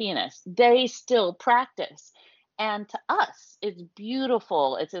concert pianist, they still practice. And to us, it's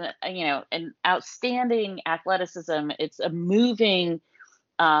beautiful. It's an outstanding athleticism. It's a moving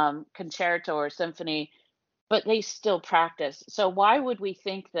concerto or symphony, but they still practice. So why would we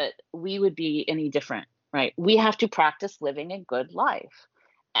think that we would be any different, right? We have to practice living a good life.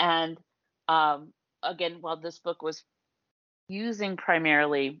 And again, while this book was using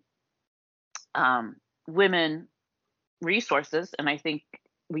primarily women resources, and I think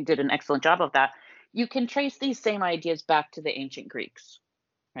we did an excellent job of that, you can trace these same ideas back to the ancient Greeks,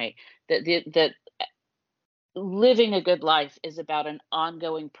 right? That living a good life is about an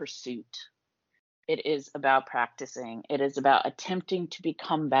ongoing pursuit. It is about practicing. It is about attempting to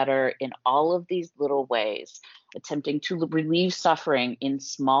become better in all of these little ways, attempting to relieve suffering in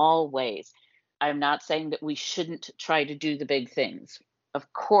small ways. I'm not saying that we shouldn't try to do the big things.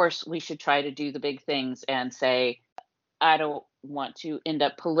 Of course, we should try to do the big things and say, I don't want to end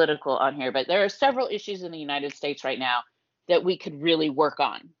up political on here, but there are several issues in the United States right now that we could really work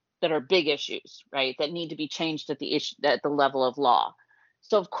on, that are big issues, right? That need to be changed at the level of law.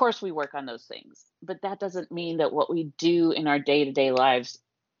 So of course we work on those things, but that doesn't mean that what we do in our day-to-day lives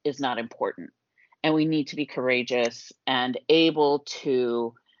is not important. And we need to be courageous and able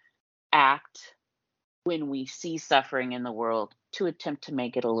to act when we see suffering in the world to attempt to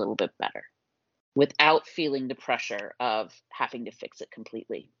make it a little bit better without feeling the pressure of having to fix it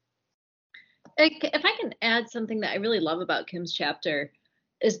completely. If I can add something that I really love about Kim's chapter,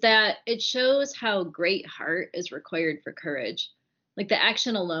 is that it shows how great heart is required for courage. Like the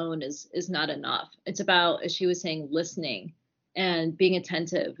action alone is not enough. It's about, as she was saying, listening and being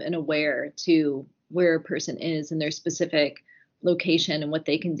attentive and aware to where a person is in their specific location and what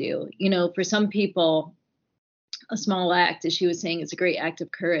they can do. You know, for some people, a small act, as she was saying, is a great act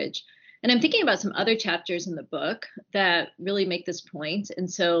of courage. And I'm thinking about some other chapters in the book that really make this point. And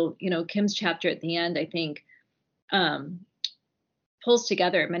so, you know, Kim's chapter at the end, I think, pulls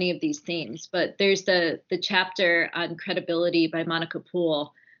together many of these themes. But there's the chapter on credibility by Monica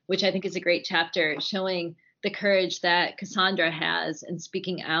Poole, which I think is a great chapter showing the courage that Cassandra has in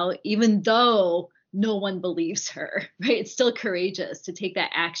speaking out, even though no one believes her, right? It's still courageous to take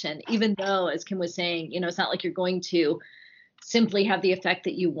that action, even though, as Kim was saying, you know, it's not like you're going to simply have the effect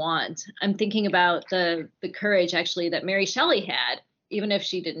that you want. I'm thinking about the courage actually that Mary Shelley had, even if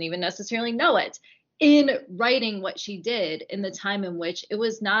she didn't even necessarily know it, in writing what she did in the time in which it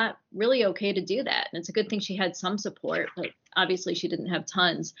was not really okay to do that. And it's a good thing she had some support, but obviously she didn't have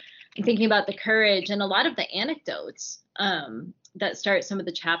tons. I'm thinking about the courage and a lot of the anecdotes that start some of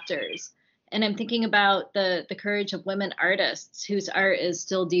the chapters. And I'm thinking about the courage of women artists whose art is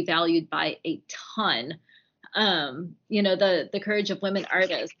still devalued by a ton. You know, the courage of women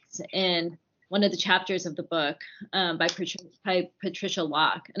artists in one of the chapters of the book by Patricia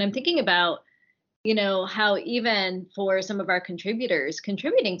Locke. And I'm thinking about, you know, how even for some of our contributors,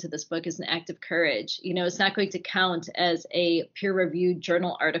 contributing to this book is an act of courage. You know, it's not going to count as a peer-reviewed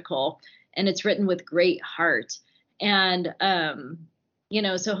journal article, and it's written with great heart. And, you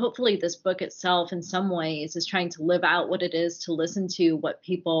know, so hopefully this book itself in some ways is trying to live out what it is to listen to what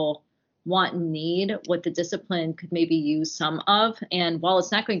people want and need, what the discipline could maybe use some of. And while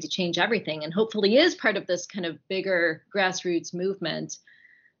it's not going to change everything, and hopefully is part of this kind of bigger grassroots movement,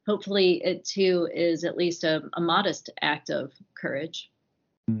 hopefully it too is at least a modest act of courage.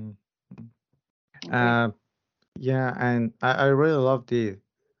 Yeah, and I really love the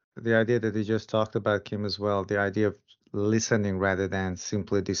idea that you just talked about, Kim, as well, the idea of listening rather than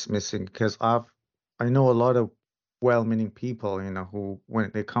simply dismissing, because I know a lot of well-meaning people, you know, who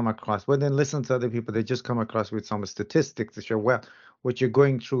when they listen to other people, they just come across with some statistics to show, well, what you're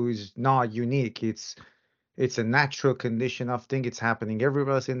going through is not unique. It's a natural condition of thing. It's happening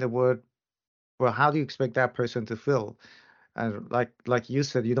everywhere else in the world. Well, how do you expect that person to feel? And like you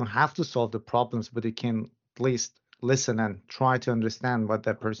said, you don't have to solve the problems, but you can at least listen and try to understand what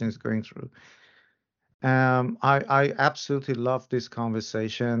that person is going through. I absolutely love this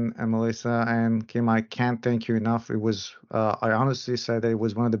conversation, Melissa and Kim. I can't thank you enough. It was, I honestly say that it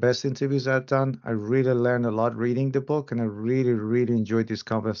was one of the best interviews I've done. I really learned a lot reading the book, and I really, really enjoyed this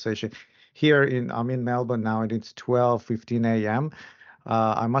conversation. I'm in Melbourne now, and it's 12:15 a.m.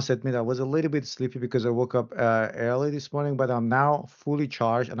 I must admit I was a little bit sleepy because I woke up early this morning, but I'm now fully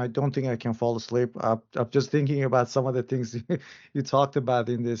charged, and I don't think I can fall asleep. I'm just thinking about some of the things you talked about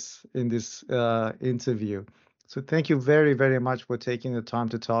in this interview. So thank you very, very much for taking the time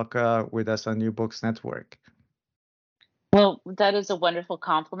to talk with us on New Books Network. Well, that is a wonderful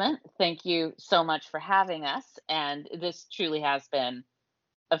compliment. Thank you so much for having us. And this truly has been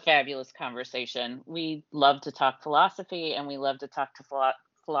a fabulous conversation. We love to talk philosophy, and we love to talk to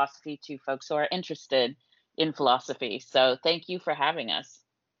philosophy to folks who are interested in philosophy. So thank you for having us.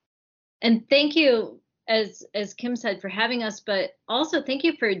 And thank you, as Kim said, for having us, but also thank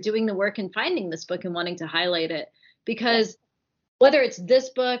you for doing the work and finding this book and wanting to highlight it. Because whether it's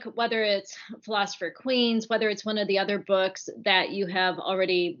this book, whether it's Philosopher Queens, whether it's one of the other books that you have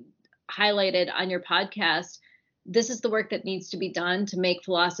already highlighted on your podcast, this is the work that needs to be done to make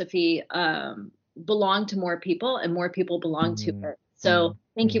philosophy belong to more people, and more people belong to it. So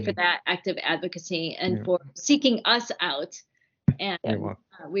thank you for that active advocacy and for seeking us out. And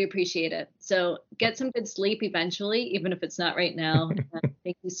we appreciate it. So get some good sleep eventually, even if it's not right now.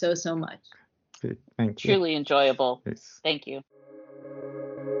 Thank you so much. Thank you. Truly enjoyable. Yes. Thank you.